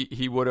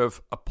 he would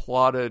have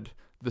applauded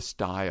the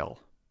style.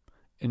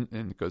 And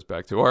it goes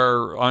back to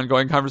our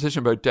ongoing conversation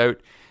about doubt.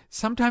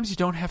 Sometimes you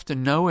don't have to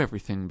know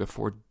everything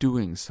before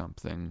doing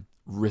something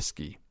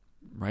risky,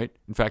 right?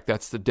 In fact,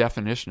 that's the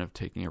definition of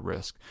taking a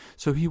risk.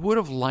 So he would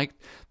have liked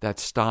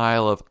that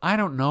style of, I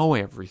don't know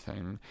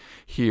everything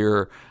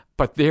here,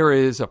 but there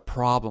is a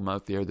problem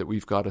out there that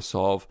we've got to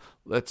solve.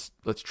 Let's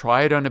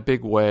try it on a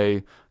big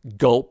way,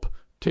 gulp,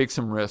 take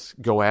some risks,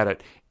 go at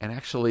it, and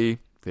actually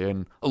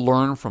then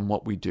learn from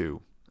what we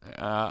do.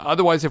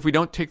 Otherwise, if we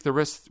don't take the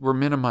risks, we're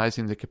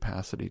minimizing the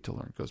capacity to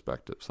learn. It goes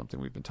back to something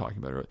we've been talking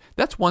about earlier.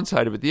 That's one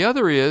side of it. The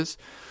other is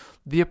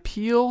the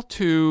appeal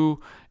to,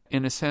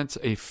 in a sense,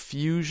 a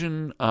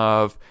fusion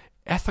of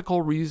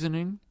ethical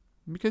reasoning,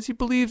 because he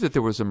believed that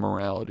there was a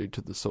morality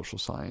to the social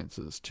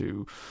sciences,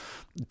 to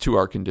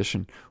our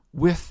condition,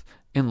 with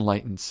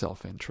enlightened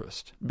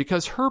self-interest.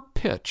 Because her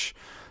pitch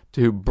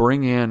to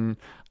bring in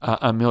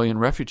 1 million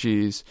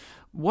refugees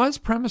was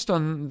premised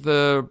on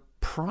the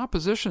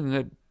proposition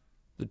that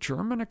the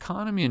German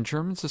economy and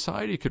German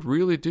society could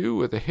really do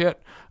with a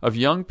hit of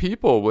young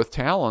people with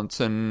talents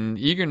and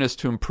eagerness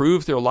to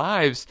improve their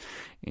lives,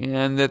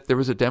 and that there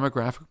was a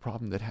demographic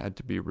problem that had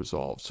to be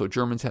resolved. So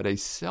Germans had a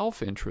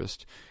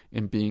self-interest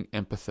in being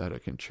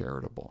empathetic and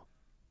charitable.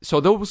 So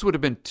those would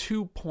have been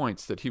 2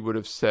 points that he would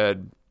have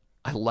said,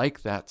 I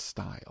like that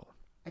style.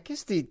 I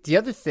guess the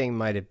other thing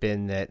might have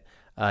been that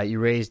you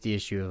raised the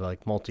issue of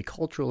like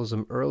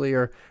multiculturalism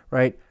earlier,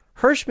 right?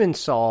 Hirschman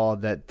saw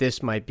that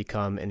this might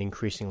become an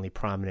increasingly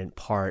prominent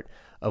part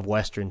of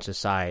Western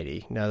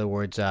society. In other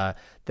words,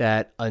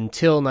 that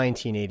until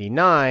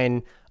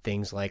 1989,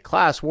 things like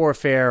class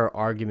warfare,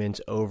 arguments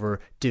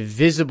over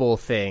divisible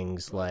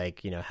things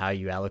like, how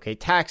you allocate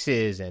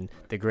taxes and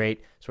the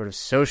great sort of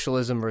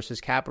socialism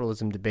versus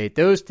capitalism debate,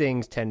 those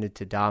things tended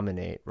to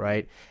dominate,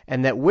 right?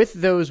 And that with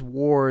those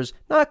wars,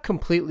 not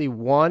completely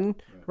won,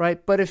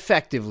 right, but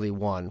effectively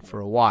won for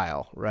a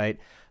while, right?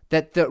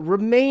 That the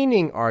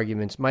remaining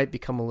arguments might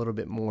become a little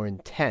bit more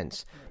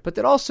intense, but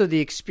that also the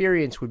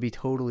experience would be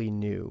totally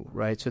new,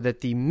 right? So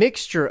that the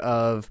mixture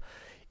of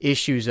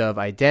issues of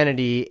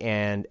identity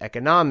and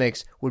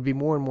economics would be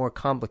more and more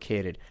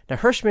complicated. Now,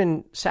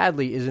 Hirschman,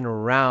 sadly, isn't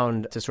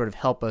around to sort of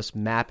help us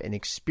map and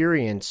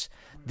experience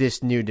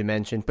this new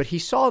dimension, but he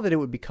saw that it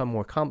would become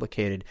more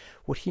complicated.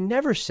 What he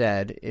never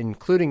said,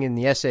 including in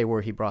the essay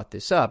where he brought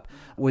this up,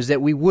 was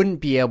that we wouldn't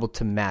be able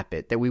to map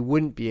it, that we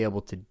wouldn't be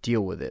able to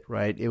deal with it,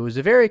 right? It was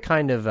a very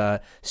kind of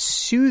a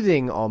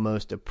soothing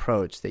almost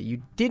approach, that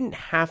you didn't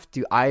have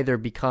to either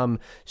become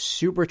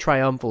super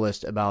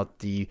triumphalist about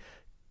the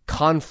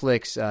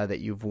conflicts that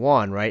you've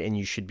won, right? And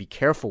you should be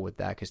careful with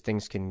that because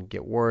things can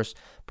get worse,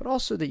 but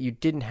also that you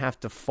didn't have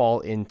to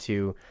fall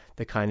into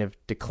the kind of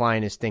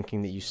declinist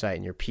thinking that you cite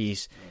in your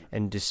piece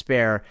and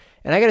despair.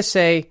 And I got to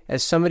say,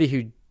 as somebody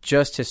who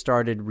just has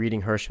started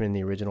reading Hirschman,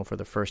 the original, for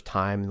the first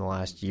time in the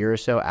last year or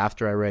so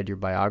after I read your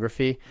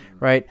biography,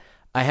 right?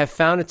 I have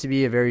found it to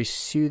be a very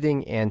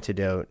soothing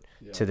antidote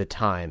to the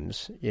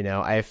times.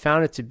 I have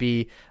found it to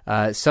be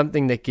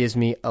something that gives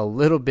me a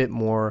little bit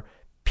more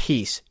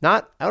peace.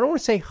 I don't want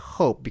to say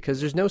hope,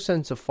 because there's no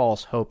sense of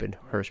false hope in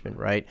Hirschman,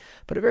 right?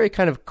 But a very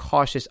kind of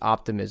cautious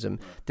optimism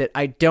that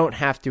I don't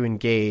have to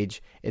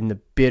engage in the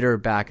bitter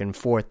back and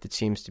forth that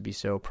seems to be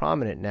so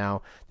prominent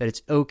now, that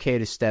it's okay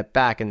to step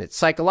back, and that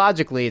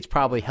psychologically it's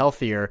probably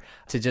healthier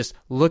to just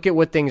look at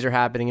what things are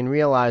happening and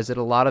realize that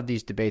a lot of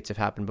these debates have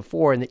happened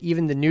before, and that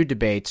even the new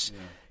debates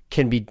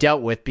can be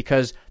dealt with,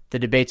 because the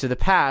debates of the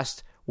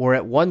past were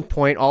at one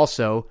point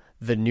also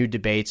the new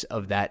debates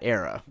of that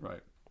era.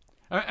 Right.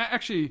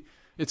 Actually,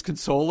 it's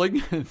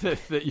consoling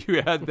that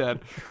you had that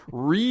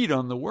read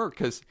on the work,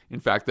 because, in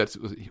fact, that's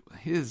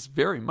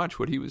very much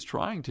what he was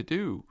trying to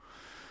do.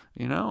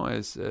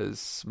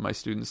 As my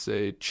students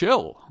say,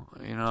 chill.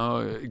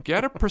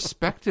 Get a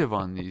perspective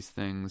on these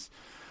things,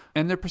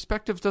 and their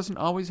perspective doesn't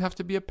always have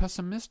to be a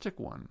pessimistic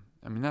one.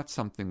 I mean, that's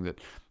something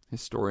that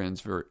historians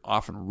very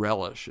often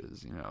relish.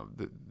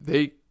 That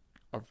they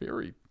are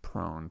very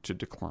prone to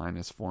decline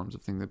as forms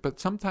of things, but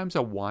sometimes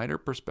a wider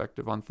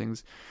perspective on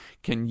things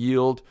can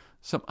yield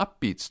some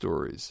upbeat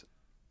stories.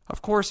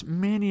 Of course,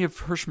 many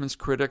of Hirschman's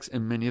critics,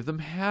 and many of them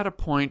had a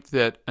point,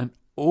 that an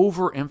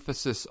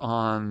overemphasis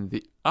on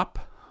the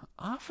up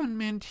often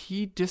meant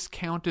he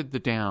discounted the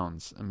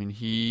downs. I mean,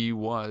 he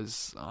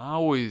was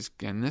always,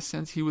 in this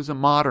sense, he was a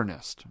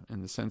modernist,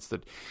 in the sense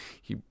that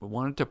he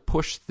wanted to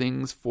push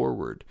things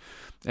forward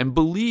and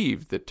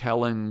believed that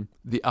telling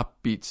the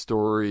upbeat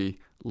story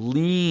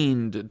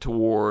leaned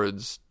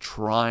towards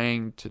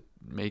trying to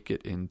make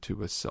it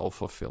into a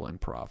self-fulfilling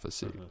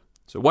prophecy. Mm-hmm.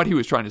 So what he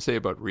was trying to say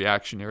about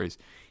reactionaries,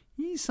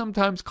 he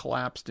sometimes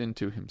collapsed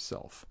into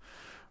himself,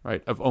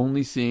 right, of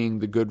only seeing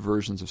the good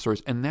versions of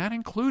stories. And that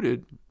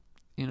included,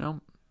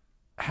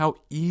 how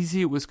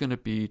easy it was going to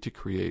be to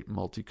create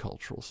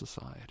multicultural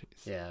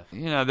societies. Yeah.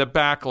 The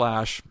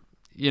backlash,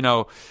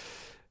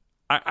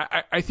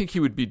 I think he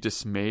would be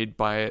dismayed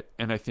by it.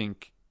 And I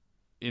think,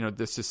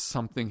 this is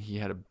something he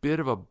had a bit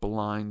of a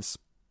blind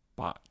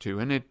spot to.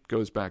 And it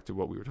goes back to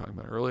what we were talking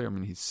about earlier. I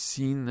mean, he's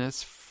seen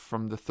this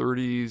from the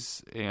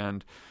 30s,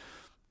 and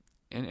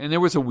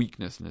there was a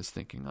weakness in his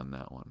thinking on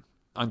that one,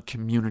 on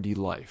community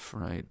life,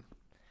 right?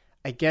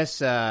 I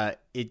guess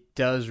it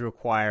does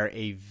require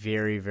a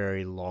very,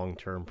 very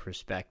long-term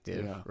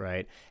perspective,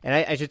 right? And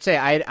I should say,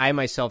 I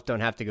myself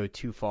don't have to go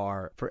too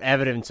far for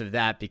evidence of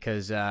that,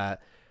 because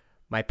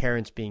my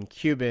parents being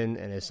Cuban,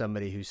 and as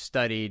somebody who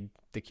studied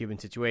the Cuban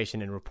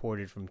situation and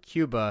reported from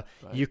Cuba,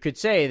 right, you could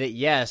say that,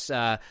 yes,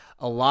 a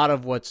lot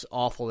of what's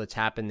awful that's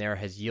happened there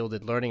has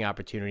yielded learning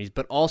opportunities,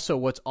 but also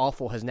what's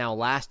awful has now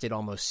lasted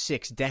almost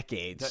 6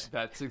 decades.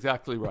 That's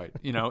exactly right.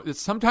 It's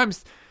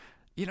sometimes...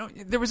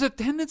 there was a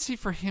tendency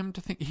for him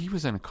to think, he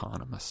was an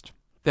economist,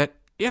 that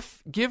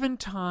if given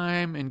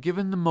time and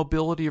given the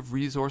mobility of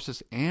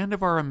resources and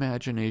of our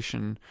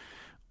imagination,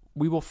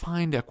 we will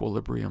find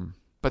equilibrium.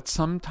 But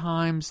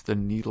sometimes the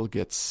needle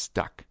gets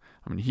stuck.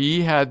 I mean,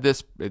 he had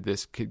this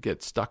could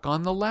get stuck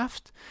on the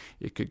left,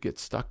 it could get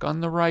stuck on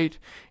the right,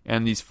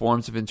 and these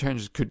forms of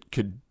intransigence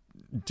could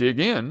dig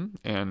in,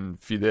 and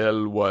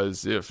Fidel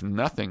was, if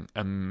nothing,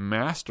 a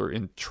master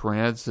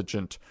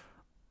intransigent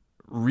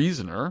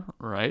reasoner,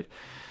 right?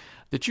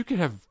 That you could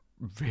have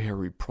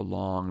very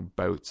prolonged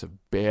bouts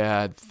of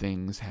bad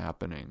things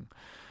happening.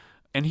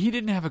 And he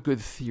didn't have a good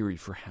theory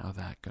for how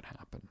that could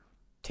happen.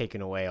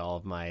 taken away all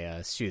of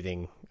my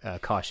soothing,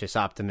 cautious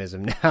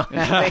optimism now.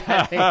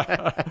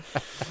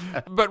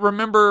 But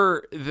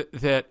remember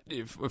that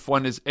if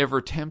one is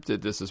ever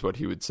tempted, this is what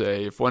he would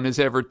say, if one is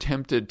ever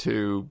tempted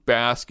to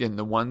bask in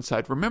the one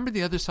side, remember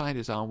the other side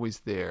is always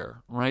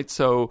there, right?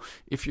 So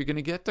if you're going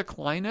to get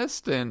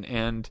declinist,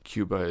 and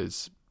Cuba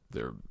is,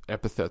 there are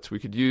epithets we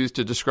could use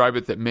to describe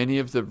it, that many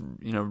of the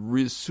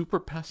super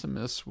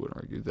pessimists would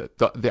argue that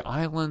the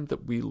island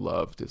that we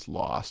loved is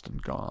lost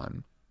and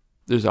gone.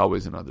 There's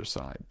always another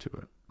side to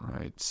it,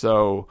 right?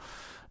 So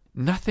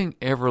nothing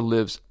ever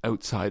lives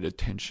outside a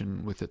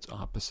tension with its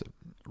opposite.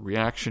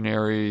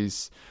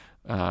 Reactionaries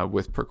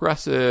with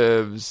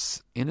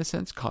progressives, in a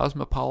sense,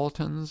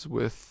 cosmopolitans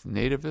with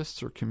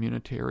nativists or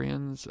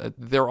communitarians.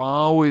 They're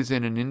always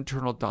in an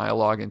internal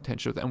dialogue and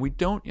tension, and we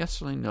don't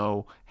necessarily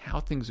know how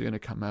things are going to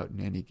come out in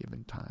any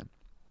given time.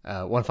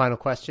 One final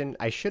question.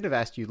 I should have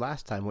asked you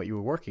last time what you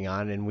were working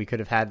on, and we could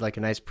have had like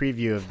a nice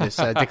preview of this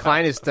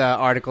declinist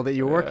article that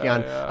you were working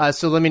on. Yeah.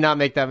 So let me not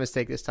make that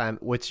mistake this time.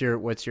 What's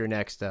your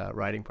next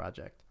writing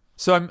project?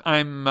 So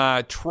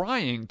I'm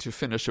trying to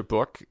finish a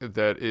book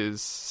that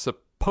is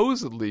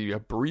supposedly a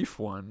brief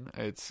one.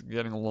 It's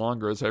getting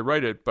longer as I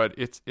write it, but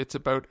it's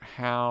about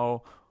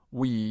how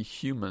we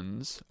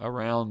humans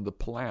around the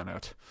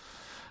planet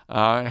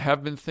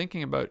have been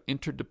thinking about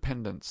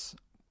interdependence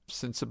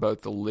since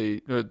about the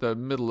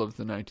middle of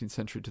the 19th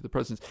century to the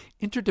present.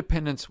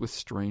 Interdependence with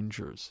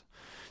strangers.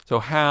 So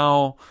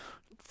how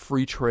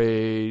free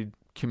trade,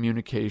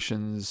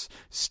 communications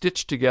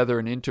stitch together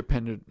an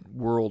independent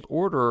world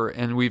order,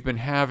 and we've been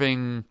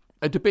having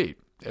a debate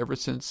ever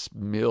since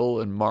Mill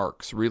and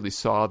Marx really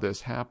saw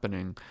this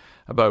happening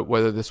about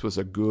whether this was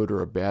a good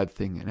or a bad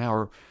thing, and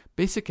our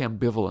basic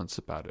ambivalence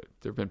about it.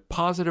 There have been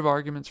positive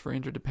arguments for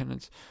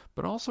interdependence,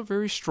 but also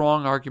very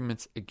strong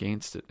arguments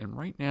against it. And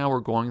right now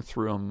we're going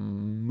through a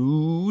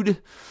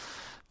mood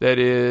that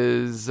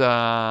is,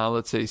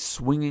 let's say,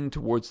 swinging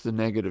towards the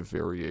negative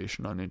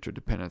variation on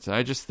interdependence. And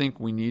I just think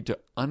we need to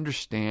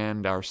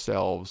understand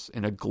ourselves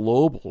in a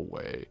global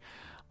way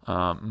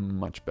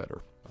much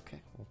better.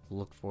 Okay, we'll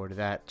look forward to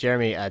that.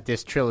 Jeremy,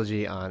 this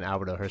trilogy on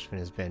Albert O. Hirschman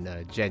has been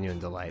a genuine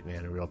delight,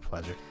 man, a real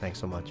pleasure. Thanks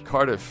so much.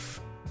 Cardiff,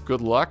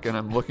 good luck, and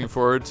I'm looking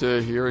forward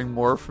to hearing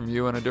more from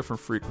you on a different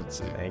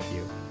frequency. Thank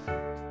you.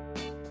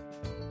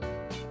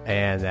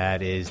 And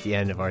that is the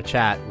end of our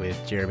chat with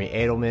Jeremy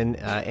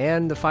Adelman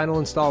and the final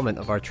installment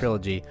of our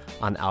trilogy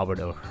on Albert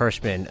O.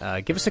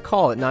 Hirschman. Give us a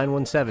call at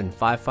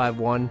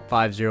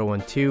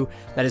 917-551-5012.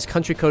 That is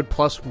country code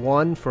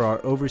 +1 for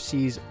our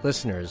overseas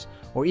listeners.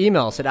 Or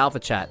email us at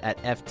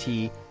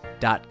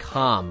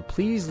alphachat@ft.com.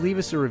 Please leave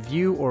us a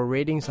review or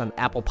ratings on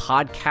Apple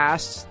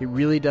Podcasts. It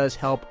really does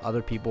help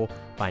other people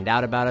find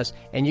out about us.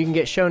 And you can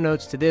get show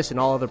notes to this and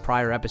all other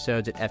prior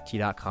episodes at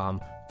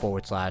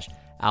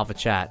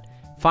ft.com/alphachat.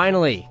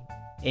 Finally,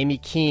 Amy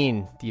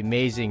Keene, the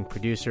amazing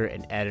producer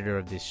and editor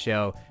of this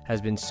show,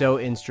 has been so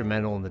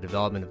instrumental in the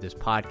development of this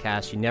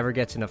podcast. She never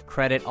gets enough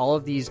credit. All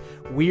of these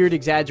weird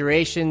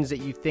exaggerations that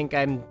you think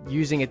I'm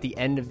using at the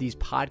end of these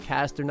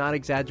podcasts, they're not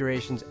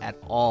exaggerations at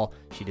all.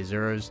 She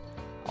deserves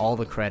all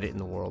the credit in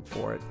the world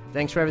for it.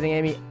 Thanks for everything,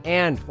 Amy.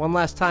 And one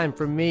last time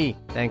from me,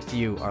 thanks to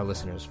you, our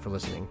listeners, for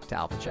listening to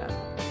Alpha Chat.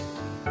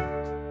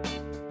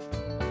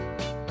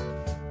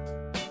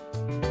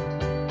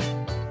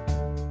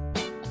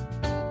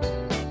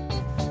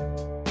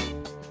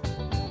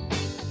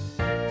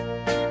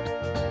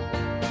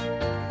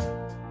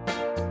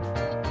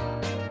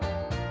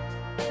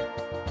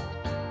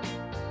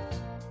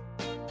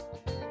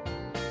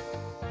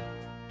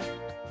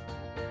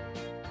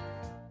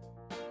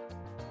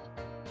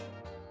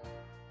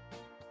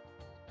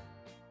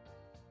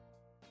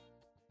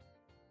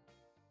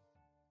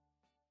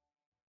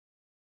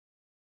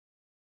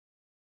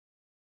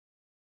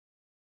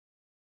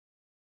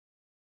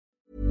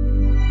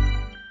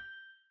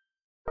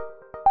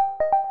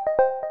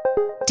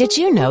 Did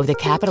you know the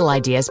Capital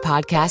Ideas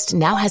podcast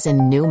now has a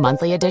new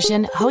monthly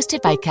edition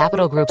hosted by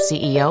Capital Group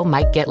CEO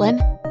Mike Gitlin?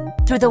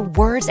 Through the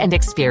words and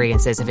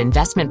experiences of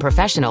investment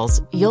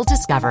professionals, you'll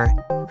discover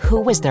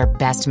who was their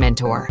best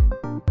mentor,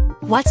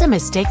 what's a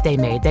mistake they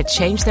made that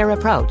changed their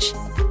approach,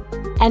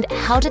 and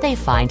how do they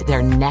find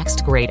their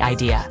next great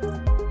idea.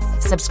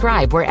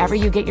 Subscribe wherever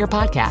you get your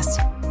podcasts.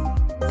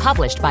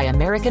 Published by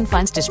American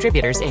Funds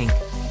Distributors, Inc.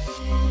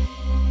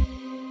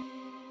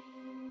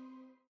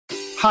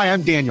 Hi,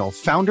 I'm Daniel,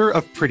 founder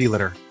of Pretty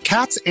Litter.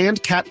 Cats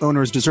and cat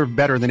owners deserve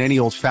better than any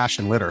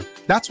old-fashioned litter.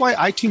 That's why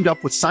I teamed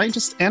up with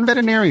scientists and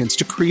veterinarians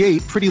to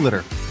create Pretty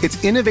Litter.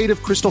 Its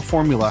innovative crystal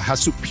formula has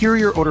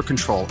superior odor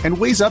control and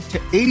weighs up to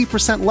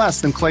 80%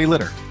 less than clay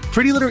litter.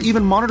 Pretty Litter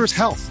even monitors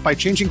health by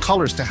changing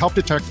colors to help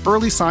detect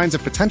early signs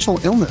of potential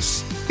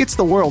illness. It's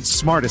the world's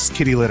smartest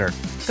kitty litter.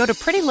 Go to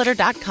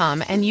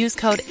prettylitter.com and use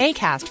code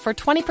ACAST for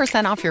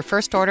 20% off your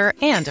first order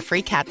and a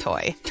free cat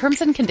toy. Terms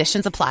and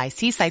conditions apply.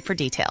 See site for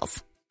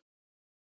details.